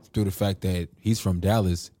through the fact that he's from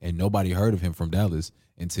Dallas and nobody heard of him from Dallas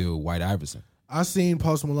until White Iverson. I seen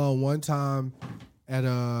Post Malone one time at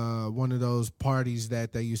one of those parties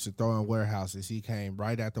that they used to throw in warehouses. He came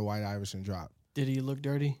right after White Iverson dropped. Did he look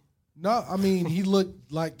dirty? No, I mean he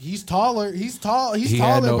looked like he's taller. He's tall. He's He tall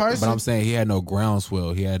had in no, person. but I'm saying he had no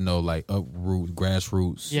groundswell. He had no like uproot,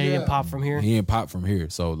 grassroots. Yeah, he Yeah. didn't pop from here. He didn't pop from here.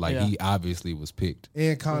 So like Yeah. he obviously was picked.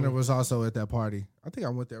 and Connor was also at that party. I think I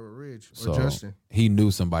went there with Ridge or So Justin. he knew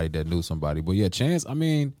somebody that knew somebody. But yeah, Chance,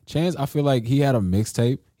 I feel like he had a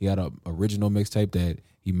mixtape. He had an original mixtape that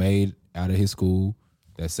he made out of his school,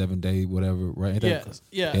 that 7-day, whatever, right? Ain't that-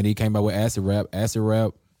 Yeah. And he came out with Acid Rap. Acid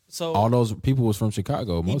Rap, So all those people was from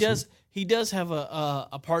Chicago. he Mostly. he does have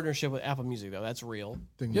a partnership with Apple Music though. That's real.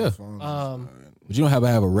 Think Yeah. my phone is- But you don't have to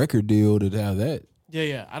have a record deal to have that.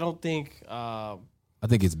 Yeah. I don't think. I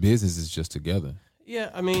think his business is just together. Yeah,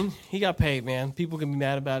 I mean, he got paid, man. People can be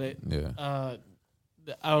mad about it. Yeah. I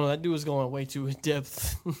don't know. That dude was going way too in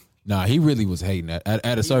depth. Nah, he really was hating that.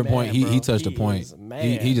 At a certain point, mad, bro. he touched a He point. is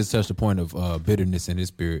mad. He just touched a point of bitterness in his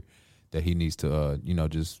spirit that he needs to,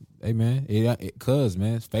 just, hey, man, cuz,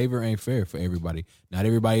 man, favor ain't fair for everybody. Not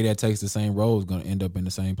everybody that takes the same role is going to end up in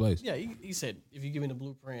the same place. Yeah, he said, if you give me the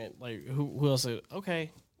blueprint, like, who else said,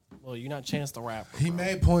 okay, well, you're not Chance the Rapper. He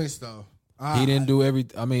made points though. He didn't do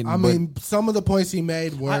everything. I mean, Some of the points he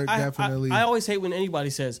made were definitely. I always hate when anybody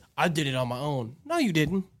says, I did it on my own. No, you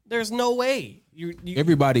didn't. There's no way. You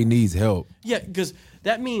everybody needs help. Yeah, because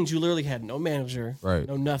that means you literally had no manager, Right.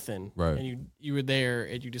 no nothing, Right. and you were there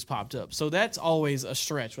and you just popped up. So that's always a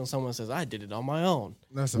stretch when someone says, I did it on my own.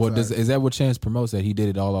 That's a What fact. is that what Chance promotes, that he did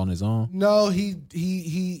it all on his own? No, he's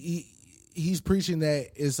preaching that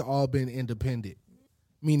it's all been independent,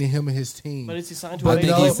 meaning him and his team. But is he signed to But a I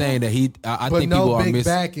think major he's label? saying that I but think no people are big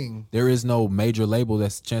backing. There is no major label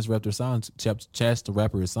that's Chance the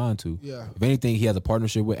Rapper is signed to. Yeah. If anything, he has a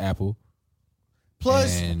partnership with Apple.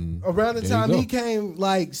 Plus, And around the there you time go. he came,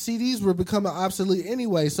 like CDs were becoming obsolete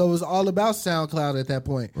anyway, so it was all about SoundCloud at that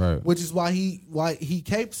point. Right. Which is why he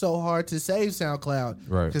caped so hard to save SoundCloud.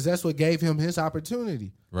 Right. Because that's what gave him his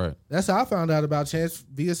opportunity. Right. That's how I found out about Chance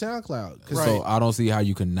via SoundCloud. 'Cause So I don't see how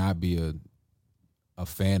you cannot be a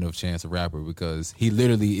fan of Chance the Rapper, because he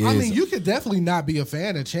literally is. I mean, you could definitely not be a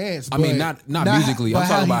fan of Chance. I mean, but not musically. I'm but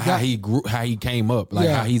talking about how got- he grew, how he came up, like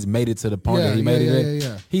Yeah. how he's made it to the point Yeah, that he made yeah, it. yeah,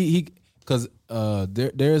 at. yeah. He because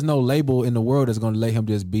there is no label in the world that's going to let him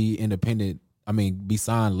just be independent. I mean, be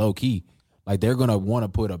signed low key. Like they're gonna want to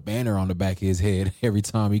put a banner on the back of his head every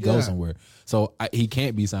time he Yeah. goes somewhere. So he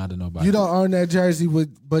can't be signed to nobody. You don't earn that jersey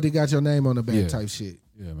but it got your name on the back Yeah. type shit.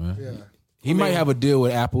 Yeah, man. Yeah. He might have a deal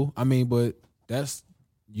with Apple. I mean, but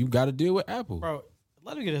you got to deal with Apple. Bro,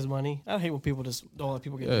 let him get his money. I hate when people just don't let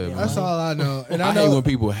people get Yeah, their man. That's money. all I know. And I I hate know when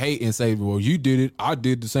people hate and say, "Well, you did it. I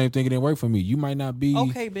did the same thing. It didn't work for me." You might not be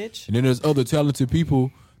Okay, bitch. And then there's other talented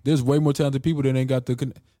people. There's way more talented people that ain't got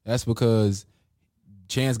the. That's because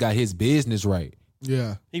Chance got his business right.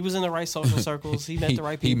 yeah. He was in the right social circles. He met the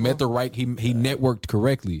right people. He met the right. He networked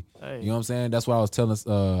correctly. Hey. You know what I'm saying? That's why I was telling. That's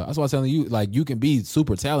why I was telling you. Like you can be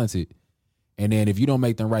super talented, and then if you don't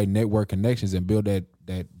make the right network connections and build that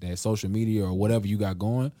social media or whatever you got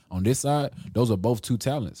going on this side, those are both two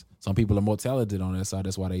talents. Some people are more talented on that side.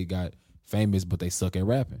 That's why they got famous, but they suck at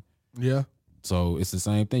rapping. Yeah. So it's the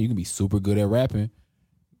same thing. You can be super good at rapping,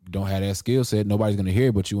 don't have that skill set. Nobody's gonna hear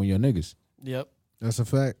it but you and your niggas. Yep. That's a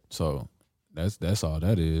fact. So that's all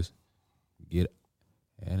that is.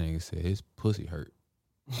 That nigga said his pussy hurt.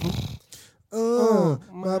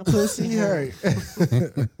 My pussy hurt.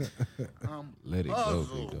 I'm Let it go,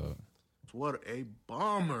 puzzled. big dog. What a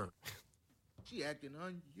bummer. She acting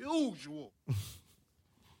unusual.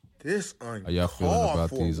 This How y'all feeling uncalled about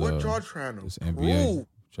for. these? What y'all trying to This prove? NBA. What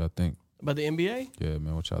y'all think? About the NBA, Yeah,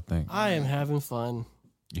 man. What y'all think? I am having fun.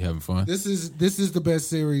 You having fun? This is the best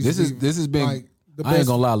series. This has been. like, the I ain't best.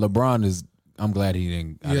 gonna lie. LeBron is. I'm glad he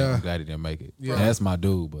didn't. Yeah. I'm glad he didn't make it. Yeah. That's my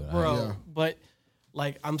dude. But Bro. Yeah. But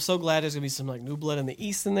like, I'm so glad there's gonna be some like new blood in the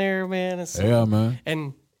East in there, man. It's, yeah, man.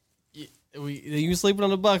 And you sleeping on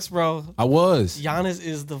the Bucks, bro. I was. Giannis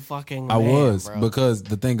is the fucking. I man, was bro. because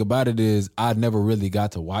the thing about it is I never really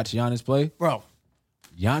got to watch Giannis play. Bro.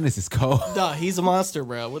 Giannis is cold. Duh, he's a monster,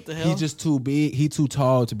 bro. What the hell? He's just too big. He too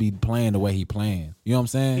tall to be playing the way he playing. You know what I'm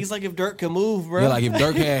saying? He's like if Dirk can move, bro. Yeah, like if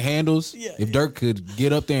Dirk had handles, Yeah. if Dirk could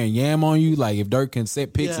get up there and yam on you, like if Dirk can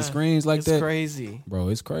set picks and screens like it's that, crazy. bro,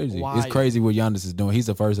 it's crazy. Wild. It's crazy what Giannis is doing. He's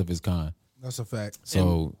the first of his kind. That's a fact.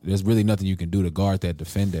 So there's really nothing you can do to guard that,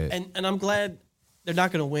 defend that. And I'm glad they're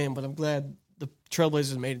not gonna win, but I'm glad the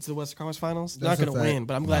Trailblazers made it to the Western Conference Finals. They're That's not a gonna fact. win,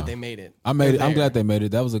 but I'm glad they made it. I made They're it. I'm there. glad they made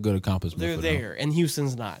it. That was a good accomplishment. They're for them. there, and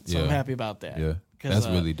Houston's not. So I'm Yeah. happy about that. Yeah. 'Cause, That's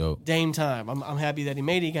really dope. Dame time. I'm happy that he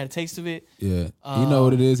made it. He got a taste of it. Yeah. You know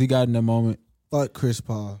what it is? He got in that moment. Fuck Chris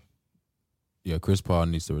Paul. Yeah, Chris Paul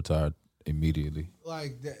needs to retire immediately.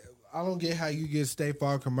 Like that, I don't get how you get State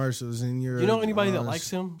Farm commercials in your. You know anybody that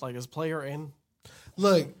likes him, like as player and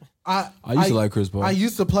Look, I used to like Chris Paul. I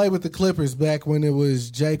used to play with the Clippers back when it was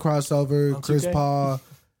Jay Crossover, On Chris 2K? Paul.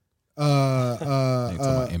 I ain't talking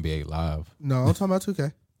about NBA Live. No, I'm talking about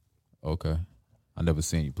 2K. Okay. I never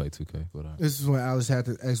seen you play 2K, but This is when Alice had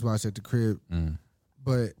the Xbox at the crib. Mm.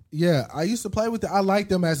 But yeah, I used to play with I liked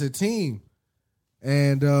them as a team.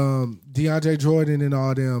 And DeAndre Jordan and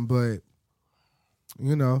all them, but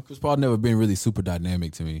you know. Chris Paul never been really super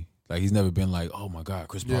dynamic to me. Like he's never been like, oh my God,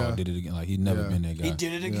 Chris Paul Yeah. did it again. Like he's never Yeah. been that guy. he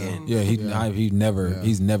did it again. Yeah,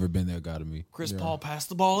 he's never been that guy to me. Chris Paul passed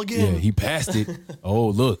the ball Yeah, again. he passed it. Oh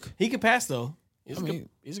look, He could pass though. He's I a mean, good.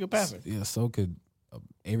 He's a good passer. yeah, so could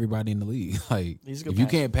everybody in the league. Like He's a if good you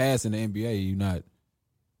passer. can't pass in the NBA, you're not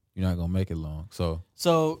gonna make it long. So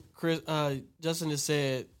So Chris, Justin just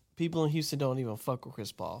said people in Houston don't even fuck with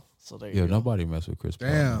Chris Paul. So there you yeah, go. nobody mess with Chris Paul.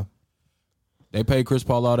 Damn. They paid Chris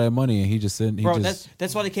Paul all that money, and he just sitting. He Bro, just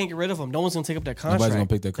that's why they can't get rid of him. No one's gonna take up that contract. Nobody's gonna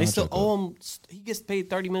pick that They still contract owe him. He gets paid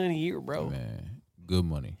 $30 million a year, bro. man, good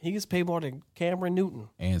money He gets paid more than Cameron Newton.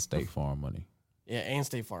 and State Farm money, Yeah, and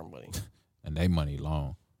State Farm money. and they money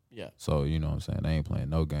long. Yeah. So you know what I'm saying? They ain't playing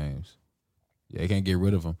no games. Yeah, they can't get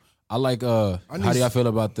rid of him. I like how need do y'all feel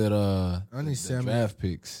about that I need the Samuel. draft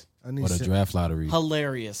picks I need or the Sa- draft lottery?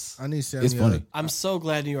 Hilarious. I need Samuel. It's funny. I'm so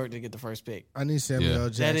glad New York did get the first pick. I need Samuel Yeah.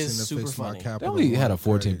 Jackson That is to super fix my funny. They capital. only had a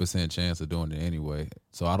One credit. 14% chance of doing it anyway.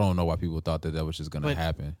 So I don't know why people thought that was just gonna But-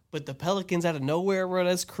 happen. But the Pelicans out of nowhere, bro,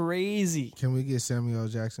 that's crazy. Can we get Samuel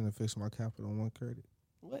Jackson to fix my capital one credit?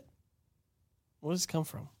 What? Where does this come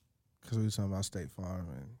from? Because we were talking about State Farm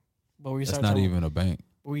and But we That's start not talking, even a bank.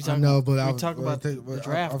 We I talking, know, but we I was talk about think- the but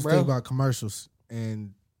draft, I was bro. thinking about commercials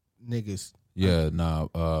and niggas. Yeah, nah.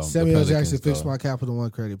 Samuel the Jackson, Pelicans, fix though. my capital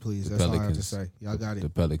one credit, please. The That's all I have to Pelicans. say. Y'all got The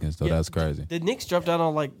it. Pelicans, though. Yeah. That's crazy. The Knicks dropped out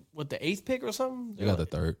on like what the 8th pick or something. They got the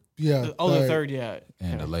third, Yeah. the third, yeah.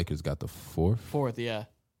 and the Lakers got the fourth. 4th, yeah.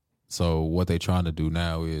 So what they trying to do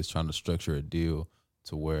now is trying to structure a deal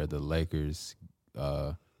to where the Lakers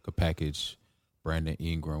could package Brandon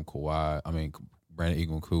Ingram,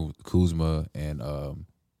 Kuzma, and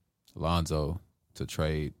Lonzo to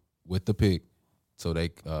trade with the pick, so they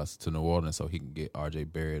to New Orleans, so he can get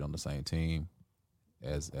RJ Barrett on the same team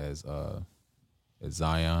as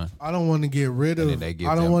Zion. I don't want to get rid And of. then they give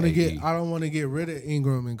I don't them want to AD. get. I don't want to get rid of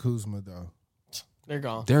Ingram and Kuzma though. They're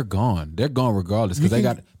gone. They're gone. They're gone regardless because You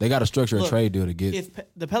they can- got to structure a Look, trade deal to get If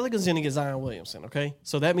the Pelicans going to get Zion Williamson, okay?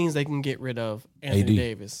 So that means they can get rid of Anthony AD.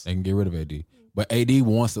 Davis They can get rid of AD, but AD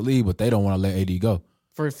wants to leave, but they don't want to let AD go.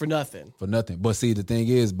 for nothing. For nothing. But see, the thing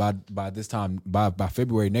is, by this time, by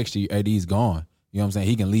February next year, AD's gone. You know what I'm saying?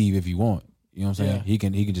 He can leave if he want. You know what I'm saying? Yeah. He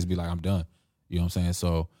can just be like, I'm done. You know what I'm saying?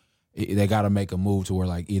 So they got to make a move to where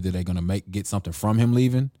like either they're gonna get something from him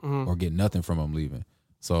leaving or get nothing from him leaving.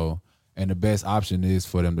 So and the best option is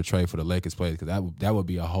for them to trade for the Lakers players because that would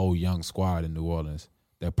be a whole young squad in New Orleans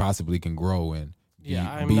that possibly can grow and be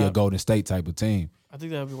a Golden State type of team. I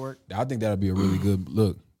think that would be work. I think that'd be a really good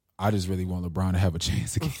look. I just really want LeBron to have a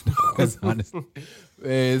chance again. That's honest. Man,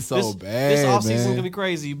 it's so bad. This offseason's man. going to be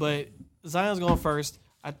crazy, but Zion's going first.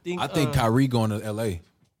 I think Kyrie going to LA.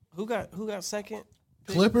 who got second?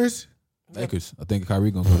 Clippers. Lakers. I think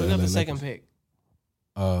Kyrie gonna go to Who LA. got the second Lakers. pick?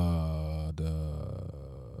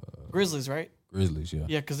 The Grizzlies, right? Grizzlies, yeah.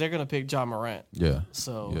 Yeah, because they're gonna pick John Morant. Yeah.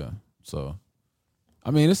 So Yeah. So,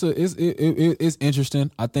 I mean, it's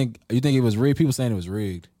interesting. I think you think it was rigged. People saying it was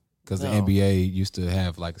rigged because No. the NBA used to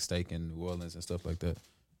have like a stake in New Orleans and stuff like that.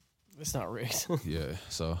 it's not rigged. Yeah.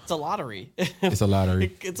 So It's a lottery. it's a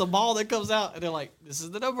lottery. It's a ball that comes out, and they're like, "This is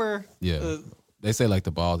the number." Yeah. They say like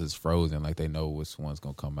the balls is frozen, like they know which one's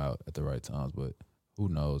gonna come out at the right times, but who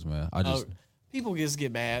knows, man? I just People just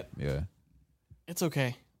get mad. yeah. It's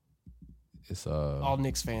okay. It's All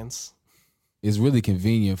Knicks fans. it's really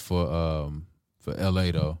convenient for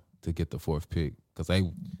LA though to get the 4th pick because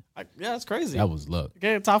Yeah, it's crazy. that was luck.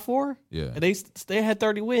 Okay, top 4. Yeah. And they had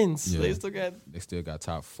 30 wins. Yeah. They still got.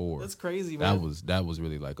 top 4. That's crazy, man. That was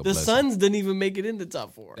really like a The blessing. Suns didn't even make it in the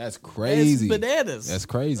top 4. That's crazy. That's bananas. That's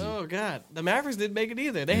crazy. Oh God, the Mavericks didn't make it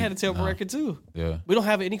either. They had a terrible record too. Yeah. We don't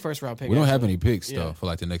have any first round pick. We don't have actually. any picks Yeah. though for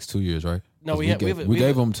like the next 2 years, right? No, 'Cause we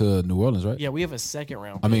gave them to New Orleans, right? Yeah, we have a second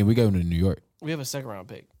round. I mean, we gave them to New York. We have a second round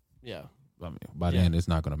pick. Yeah, I mean, by then it's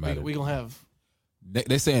not gonna matter. we gonna have.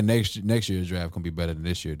 They're saying next year's draft gonna be better than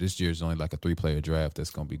this year. This year's only like a 3-player draft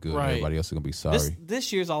that's gonna be good. Right. Everybody else is gonna be sorry.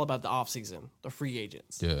 This year's all about the offseason, the free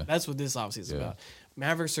agents. Yeah. That's what this offseason is Yeah. about.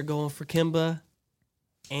 Mavericks are going for Kemba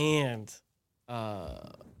and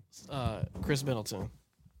Chris Middleton.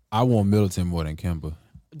 I want Middleton more than Kemba.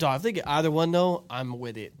 Dog, if they get either one though, I'm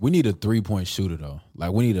with it. We need a 3-point shooter though.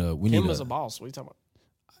 Like we need Kemba's a boss. What are you talking about?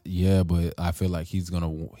 Yeah, but I feel like he's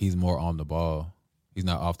more on the ball. He's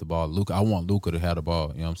not off the ball. Luka, I want Luka to have the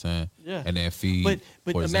ball. You know what I'm saying? Yeah. And then feed. But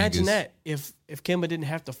Porzingis. imagine that if Kemba didn't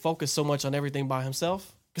have to focus so much on everything by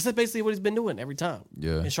himself, because that's basically what he's been doing every time.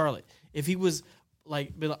 Yeah. In Charlotte, if he was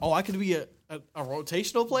like, I could be a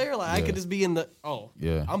rotational player, like I Yeah. could just be in the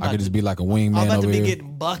Yeah, I'm I about could just to- be like a wingman I'm about over to be here.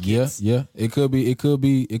 getting buckets. Yeah. It could be a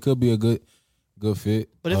good fit.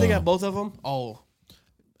 But if they got both of them,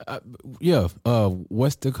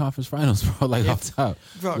 What's the conference finals, bro? Like off top,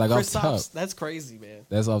 bro, like Chris off top. Stops, that's crazy, man.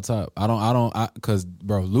 That's off top. Because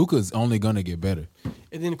bro, Luka's only gonna get better.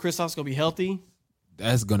 And then Chris Stops gonna be healthy.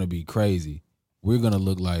 That's gonna be crazy. We're gonna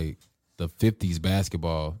look like the 50s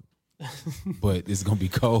basketball, but it's gonna be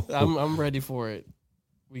cold. I'm ready for it.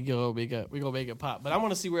 We gonna make it pop. But I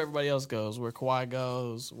want to see where everybody else goes, where Kawhi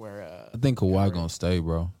goes, where I think Kawhi gonna stay,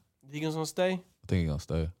 bro. he gonna stay. I think he's gonna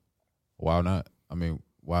stay. Why not? I mean,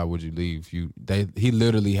 why would you leave? He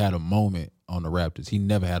literally had a moment on the Raptors. He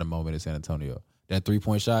never had a moment in San Antonio. That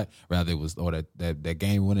 3-point shot, rather it was that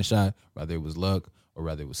game winning shot, rather it was luck or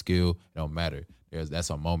rather it was skill. It don't matter. That's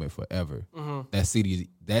a moment forever. Mm-hmm. That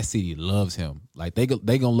city loves him. Like they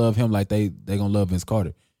gonna love him like they gonna love Vince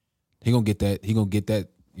Carter. He gonna get that. You know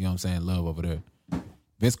what I'm saying? Love over there.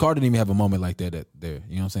 Vince Carter didn't even have a moment like that there.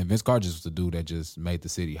 You know what I'm saying? Vince Carter was the dude that just made the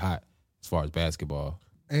city hot as far as basketball.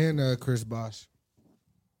 And Chris Bosh.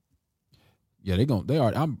 Yeah, they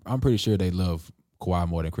are. I'm pretty sure they love Kawhi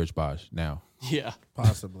more than Chris Bosh now. Yeah,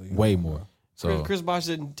 Possibly. Way more. So Chris Bosh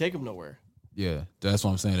didn't take him nowhere. yeah, that's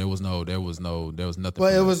what I'm saying. There was nothing. But for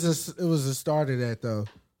it them. was a start of that though.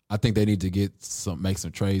 I think they need to make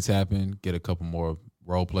some trades happen. Get a couple more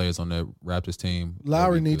role players on that Raptors team.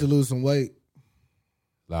 Lowry That'd be need to good. lose some weight.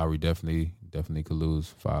 Lowry definitely could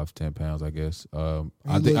lose 5-10 pounds. I guess. I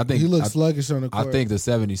He think he looks sluggish on the court. I think the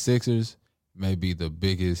 76ers may be the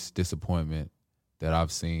biggest disappointment that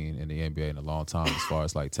I've seen in the NBA in a long time as far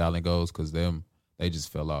as like talent goes, because they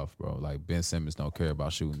just fell off, bro. Like Ben Simmons don't care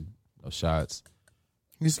about shooting no shots.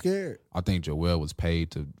 He's scared. I think Joel was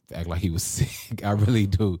paid to act like he was sick. I really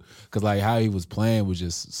do. Because like how he was playing was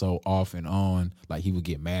just so off and on. Like he would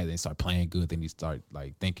get mad and start playing good, then he start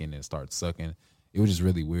like thinking and start sucking. It was just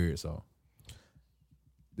really weird. So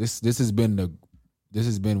this has been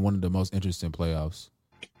one of the most interesting playoffs.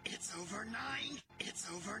 It's over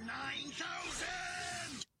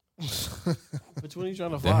 9,000. Which one are you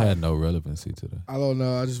trying to That find? had no relevancy to that. I don't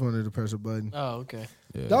know. I just wanted to press a button. Oh, okay.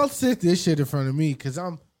 Yeah. Don't sit this shit in front of me, cause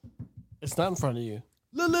I'm It's not in front of you.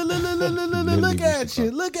 look Literally at reached you.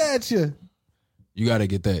 the Look at you. You got to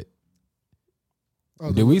get that.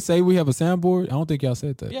 Oh, Did we say we have a soundboard? I don't think y'all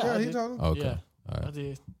said that. Yeah, Yeah, I he did. told him. Okay. Yeah, All I right.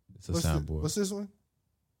 did. It's a soundboard. What's this one?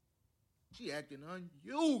 She acting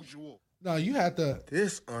unusual. No, you had to.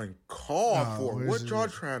 This uncalled No, for. where's What it y'all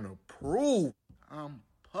at? trying to prove? I'm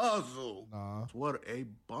puzzled. Nah. What a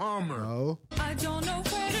bummer. No. I don't know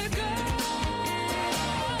where to go.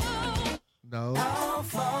 No. How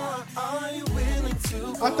far are you willing to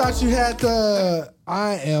go? I thought you had the.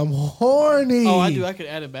 I am horny. Oh, I do. I could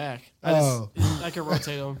add it back. Oh. I can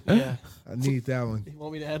rotate them. Yeah. I need that one You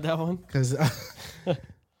want me to add that one? because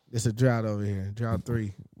it's a drought over here. Drought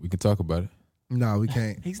 3. We can talk about it. No, we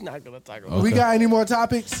can't. He's not gonna talk about. Okay. We got any more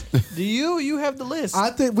topics? Do you? You have the list.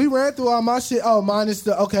 I think we ran through all my shit. Oh, minus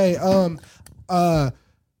the okay. I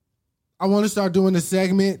want to start doing a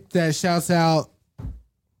segment that shouts out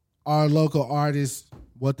our local artists,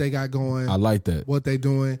 what they got going. I like that. What they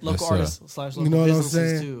doing. Local sir. artists / local You know what I'm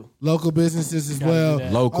businesses saying? too. Local businesses as Gotta well. do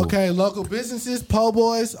that. Local. Okay, local businesses, Po'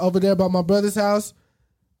 Boys over there by my brother's house.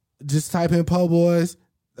 Just type in Po' Boys.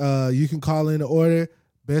 You can call in the order.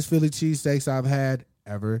 Best Philly cheesesteaks I've had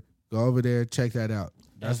ever. Go over there, check that out.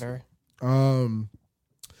 Ever.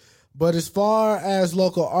 But as far as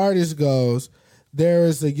local artists goes, there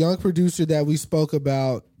is a young producer that we spoke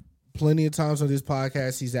about plenty of times on this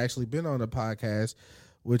podcast. He's actually been on the podcast,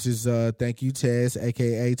 which is Thank You Tez,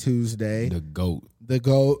 aka Tuesday. The GOAT. The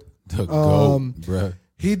GOAT. The GOAT, bruh.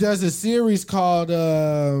 He does a series called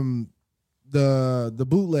the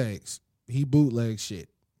bootlegs. He bootlegs shit.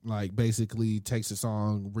 Like basically takes a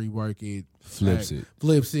song, rework it, Flips it.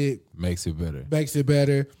 makes it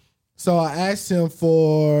better. So I asked him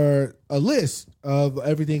for a list of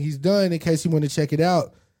everything he's done in case you want to check it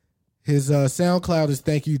out. His SoundCloud is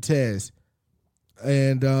Thank You Tez,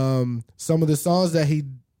 and some of the songs that he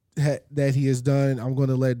has done, I'm going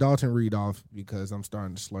to let Dalton read off because I'm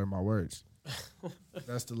starting to slur my words.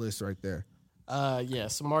 That's the list right there. Yeah,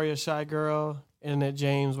 Samaria Shy Girl, Internet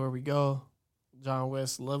James, Where We Go, John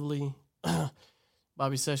West Lovely,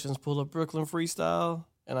 Bobby Sessions Pull Up Brooklyn Freestyle,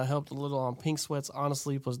 and I helped a little on Pink Sweats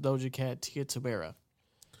Honestly plus Doja Cat Tia Tabera.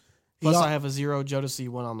 Plus I have a Zero Jodeci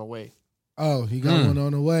one on the way. Oh, he got one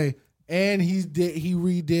on the way. And he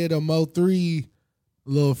redid a Mo3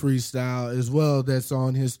 little freestyle as well that's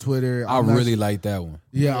on his Twitter. I really like that one.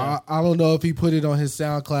 Yeah. I don't know if he put it on his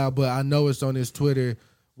SoundCloud, but I know it's on his Twitter,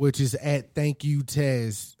 which is at Thank You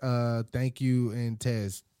Tez. Thank you and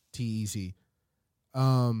Tez, TEC.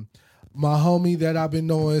 My homie that I've been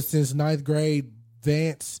knowing since 9th grade,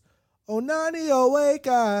 Vance Onani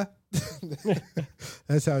Oweka.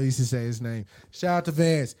 That's how he used to say his name. Shout out to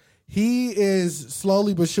Vance. He is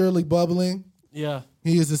slowly but surely bubbling. Yeah.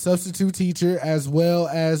 He is a substitute teacher as well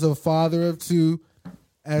as a father of two.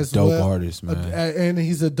 Dope artist, man. And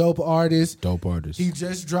he's a dope artist. Dope artist. He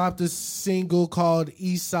just dropped a single called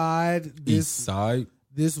East Side. East Side?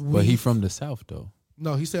 This week. But he from the South, though.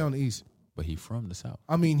 No, he stay on the East. But he from the South.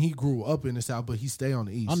 I mean, he grew up in the South, but he stay on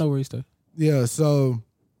the East. I know where he stay. Yeah, so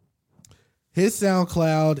his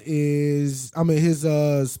SoundCloud is, his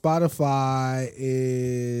Spotify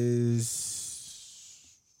is,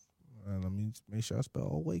 let me make sure I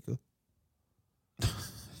spell Waker.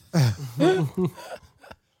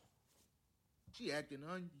 She acting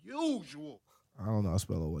unusual. I don't know how to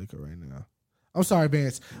spell Waker right now. I'm sorry,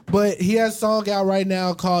 Vance. But he has a song out right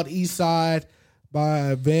now called East Side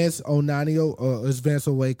by Vance Onani. It's Vance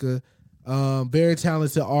Oweka. Very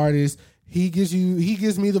talented artist. He gives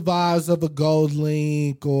me the vibes of a Gold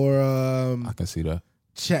Link or I can see that.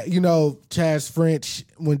 Chaz French.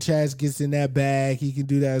 When Chaz gets in that bag, he can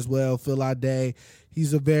do that as well. Phil Ade.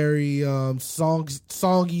 He's a very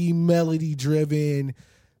songy, melody driven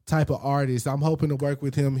type of artist. I'm hoping to work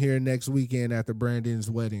with him here next weekend after Brandon's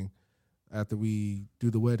wedding. After we do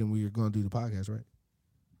the wedding, we're gonna do the podcast, right?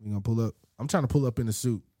 We're gonna pull up. I'm trying to pull up in a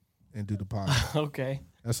suit and do the podcast. Okay.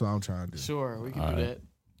 That's what I'm trying to do. Sure, we can All do right. that.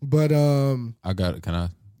 But I got it. Can I?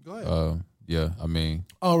 go ahead. Yeah, I mean,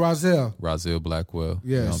 Rozelle Blackwell. Yes.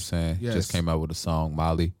 You know what I'm saying? Yes. Just came out with a song,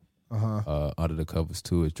 Molly. Uh-huh. Under the Covers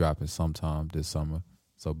 2 is dropping sometime this summer.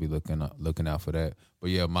 So be looking out for that. But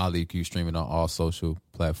yeah, Molly, you streaming on all social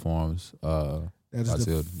platforms. That is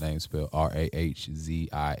Razil, name spelled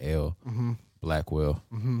RAHZIL. Blackwell.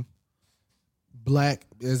 Black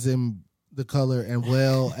as in the color and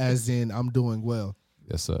well as in I'm doing well.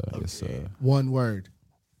 Yes, sir. Yes, sir. One word.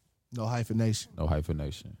 No hyphenation. No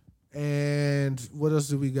hyphenation. And what else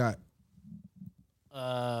do we got?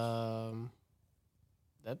 That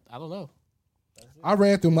I don't know. I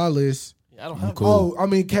ran through my list. I don't have. Cool. Oh, I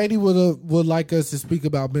mean, Katie would like us to speak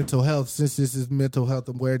about mental health since this is Mental Health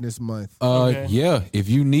Awareness Month. Okay. Yeah. If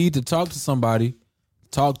you need to talk to somebody,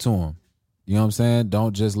 talk to them. You know what I'm saying?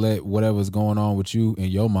 Don't just let whatever's going on with you in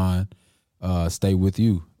your mind stay with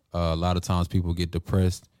you. A lot of times people get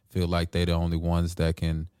depressed, feel like they're the only ones that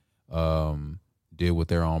can deal with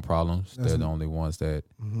their own problems. They're the only ones that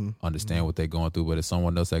understand what they're going through. But if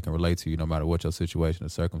someone else that can relate to you, no matter what your situation or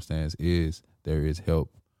circumstance is, there is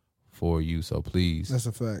help for you. So please, That's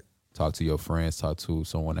a fact. talk to your friends, talk to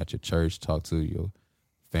someone at your church, talk to your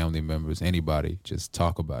family members, anybody. Just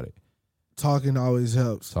talk about it. Talking always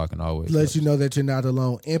helps. Talking always Let helps. you know that you're not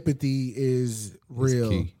alone. Empathy is It's real.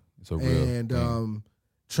 key. It's a real And thing.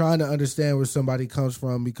 trying to understand where somebody comes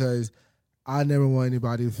from, because I never want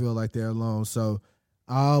anybody to feel like they're alone. So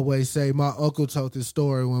I always say, my uncle told this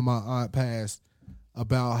story when my aunt passed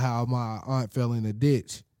about how my aunt fell in a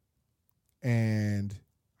ditch. and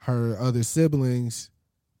her other siblings,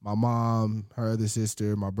 my mom, her other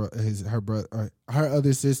sister, her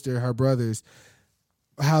other sister, her brothers,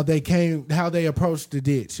 how they approached the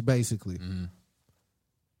ditch, basically. Mm-hmm.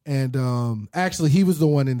 And actually, he was the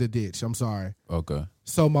one in the ditch. I'm sorry. Okay.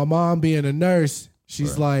 So my mom, being a nurse,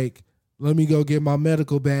 she's like, "Let me go get my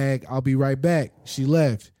medical bag. I'll be right back." She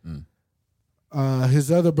left.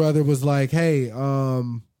 His other brother was like, "Hey,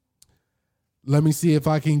 let me see if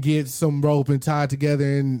I can get some rope and tie it together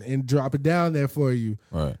and drop it down there for you."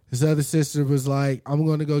 Right. His other sister was like, "I'm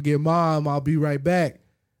going to go get Mom. I'll be right back."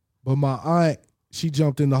 But my aunt, she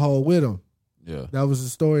jumped in the hole with him. Yeah. That was the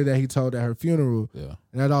story that he told at her funeral. Yeah.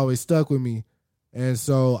 And that always stuck with me. And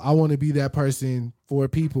so I want to be that person for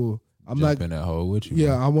people. Jump in that hole with you.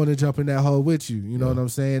 Yeah, I want to jump in that hole with you. You know what I'm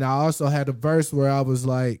saying? I also had a verse where I was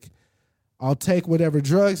like, I'll take whatever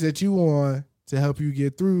drugs that you on to help you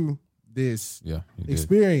get through this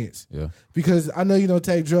experience. Yeah. Because I know you don't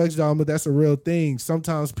take drugs, Dom, but that's a real thing.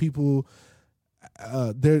 Sometimes people,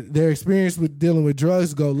 their experience with dealing with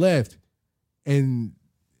drugs go left, and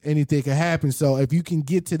anything can happen. So if you can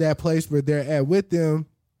get to that place where they're at with them,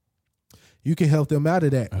 you can help them out of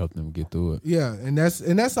that. Help them get through it. Yeah, and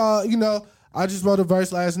that's all. You know, I just wrote a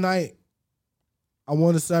verse last night. I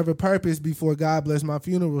want to serve a purpose before God bless my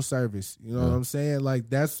funeral service. You know what I'm saying? Like,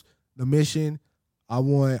 that's the mission I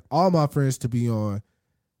want all my friends to be on.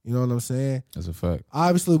 You know what I'm saying? That's a fact.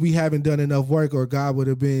 Obviously, we haven't done enough work, or God would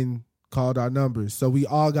have been called our numbers. So we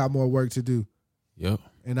all got more work to do. Yep.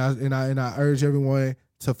 And I urge everyone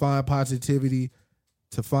to find positivity,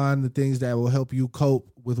 to find the things that will help you cope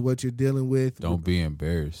with what you're dealing with. Don't be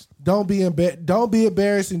embarrassed. Don't be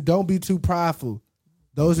embarrassed, and don't be too prideful.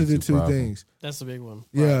 Those are the two prideful. things. That's the big one.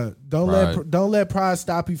 Yeah, don't let pride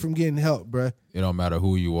stop you from getting help, bruh. It don't matter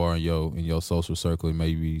who you are in your social circle. It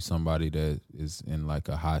may be somebody that is in like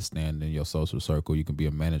a high stand in your social circle. You can be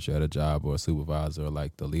a manager at a job or a supervisor or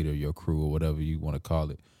like the leader of your crew or whatever you want to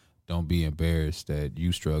call it. Don't be embarrassed that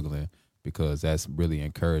you struggling, because that's really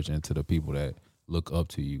encouraging to the people that look up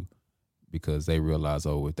to you, because they realize,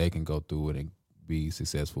 oh, if they can go through it and be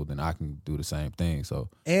successful, then I can do the same thing. So,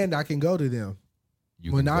 and I can go to them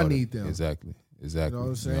when I need them. Exactly. You know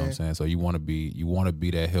what I'm saying? So you want to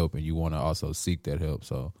be that help, and you want to also seek that help.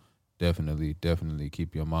 So definitely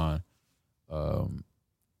keep your mind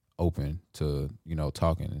open to,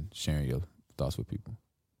 talking and sharing your thoughts with people.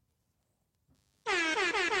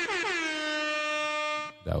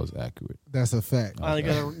 That was accurate. That's a fact. Finally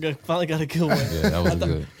got a good one. Yeah, that was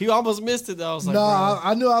good. He almost missed it though. I was like, no,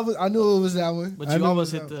 bro. I knew it was that one. But you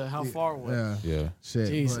almost hit the how far one. Yeah. Shit.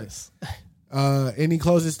 Jesus. Any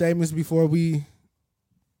closing statements before we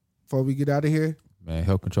get out of here? Man,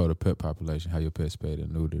 help control the pet population. How your pet's spayed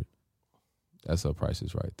and neutered. That's a Price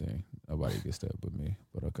is Right thing. Nobody gets that but me.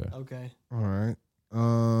 But okay. Okay. All right.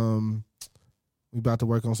 We about to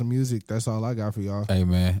work on some music. That's all I got for y'all. Hey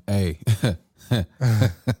man. Hey.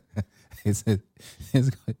 He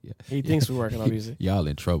thinks we're working on music. Y'all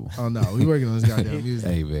in trouble. Oh no, we working on this goddamn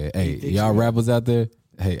music. Hey man. Hey, y'all rappers out there.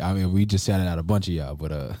 Hey, I mean, we just shouted out a bunch of y'all,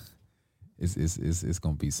 but it's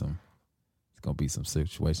gonna be some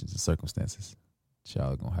situations and circumstances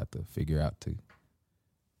y'all gonna have to figure out to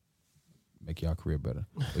make y'all career better.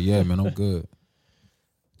 But yeah, man, I'm good.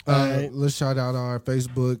 Let's shout out our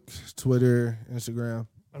Facebook, Twitter, Instagram.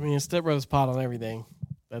 I mean, Step Brothers Pod on everything.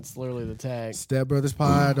 That's literally the tag. Step Brothers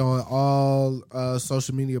Pod on all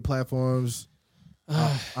social media platforms.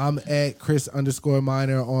 I'm at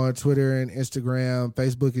Chris_Minor on Twitter and Instagram.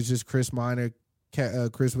 Facebook is just Chris Minor,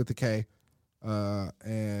 Chris with the K.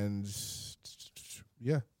 And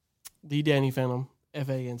yeah. The Danny Phantom,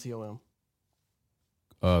 FANTOM.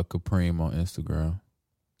 Capreem on Instagram.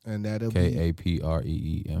 And that'll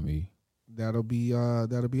KAPREEME. That'll be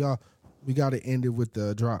all. We got to end it with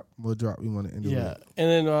the drop. What drop we want to end it with? Yeah,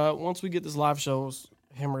 and then once we get this live shows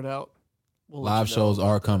hammered out, we'll let live you know. shows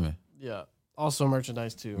are coming. Yeah, also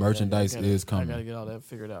merchandise too. Merchandise is coming. I gotta get all that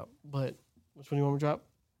figured out. But which one do you want me to drop?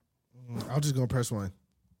 I'm just gonna press one.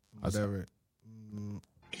 Whatever.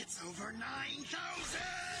 It's over 9,000.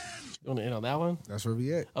 You want to end on that one? That's where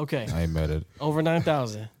we at. Okay. I ain't mad at it. Over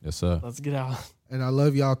 9,000. Yes, sir. Let's get out. And I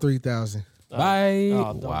love y'all 3,000. Bye. Oh,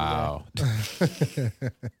 don't do wow.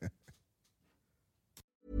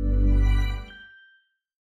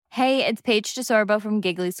 Hey, it's Paige DeSorbo from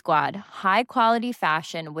Giggly Squad. High quality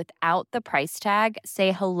fashion without the price tag.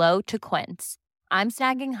 Say hello to Quince. I'm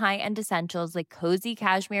snagging high-end essentials like cozy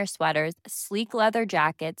cashmere sweaters, sleek leather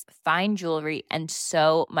jackets, fine jewelry, and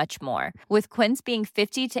so much more. With Quince being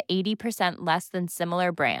 50 to 80% less than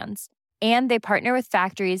similar brands. And they partner with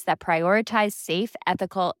factories that prioritize safe,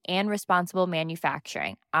 ethical, and responsible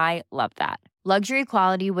manufacturing. I love that. Luxury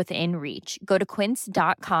quality within reach. Go to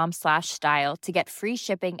quince.com/style to get free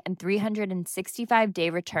shipping and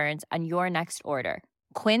 365-day returns on your next order.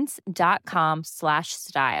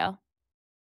 Quince.com/style.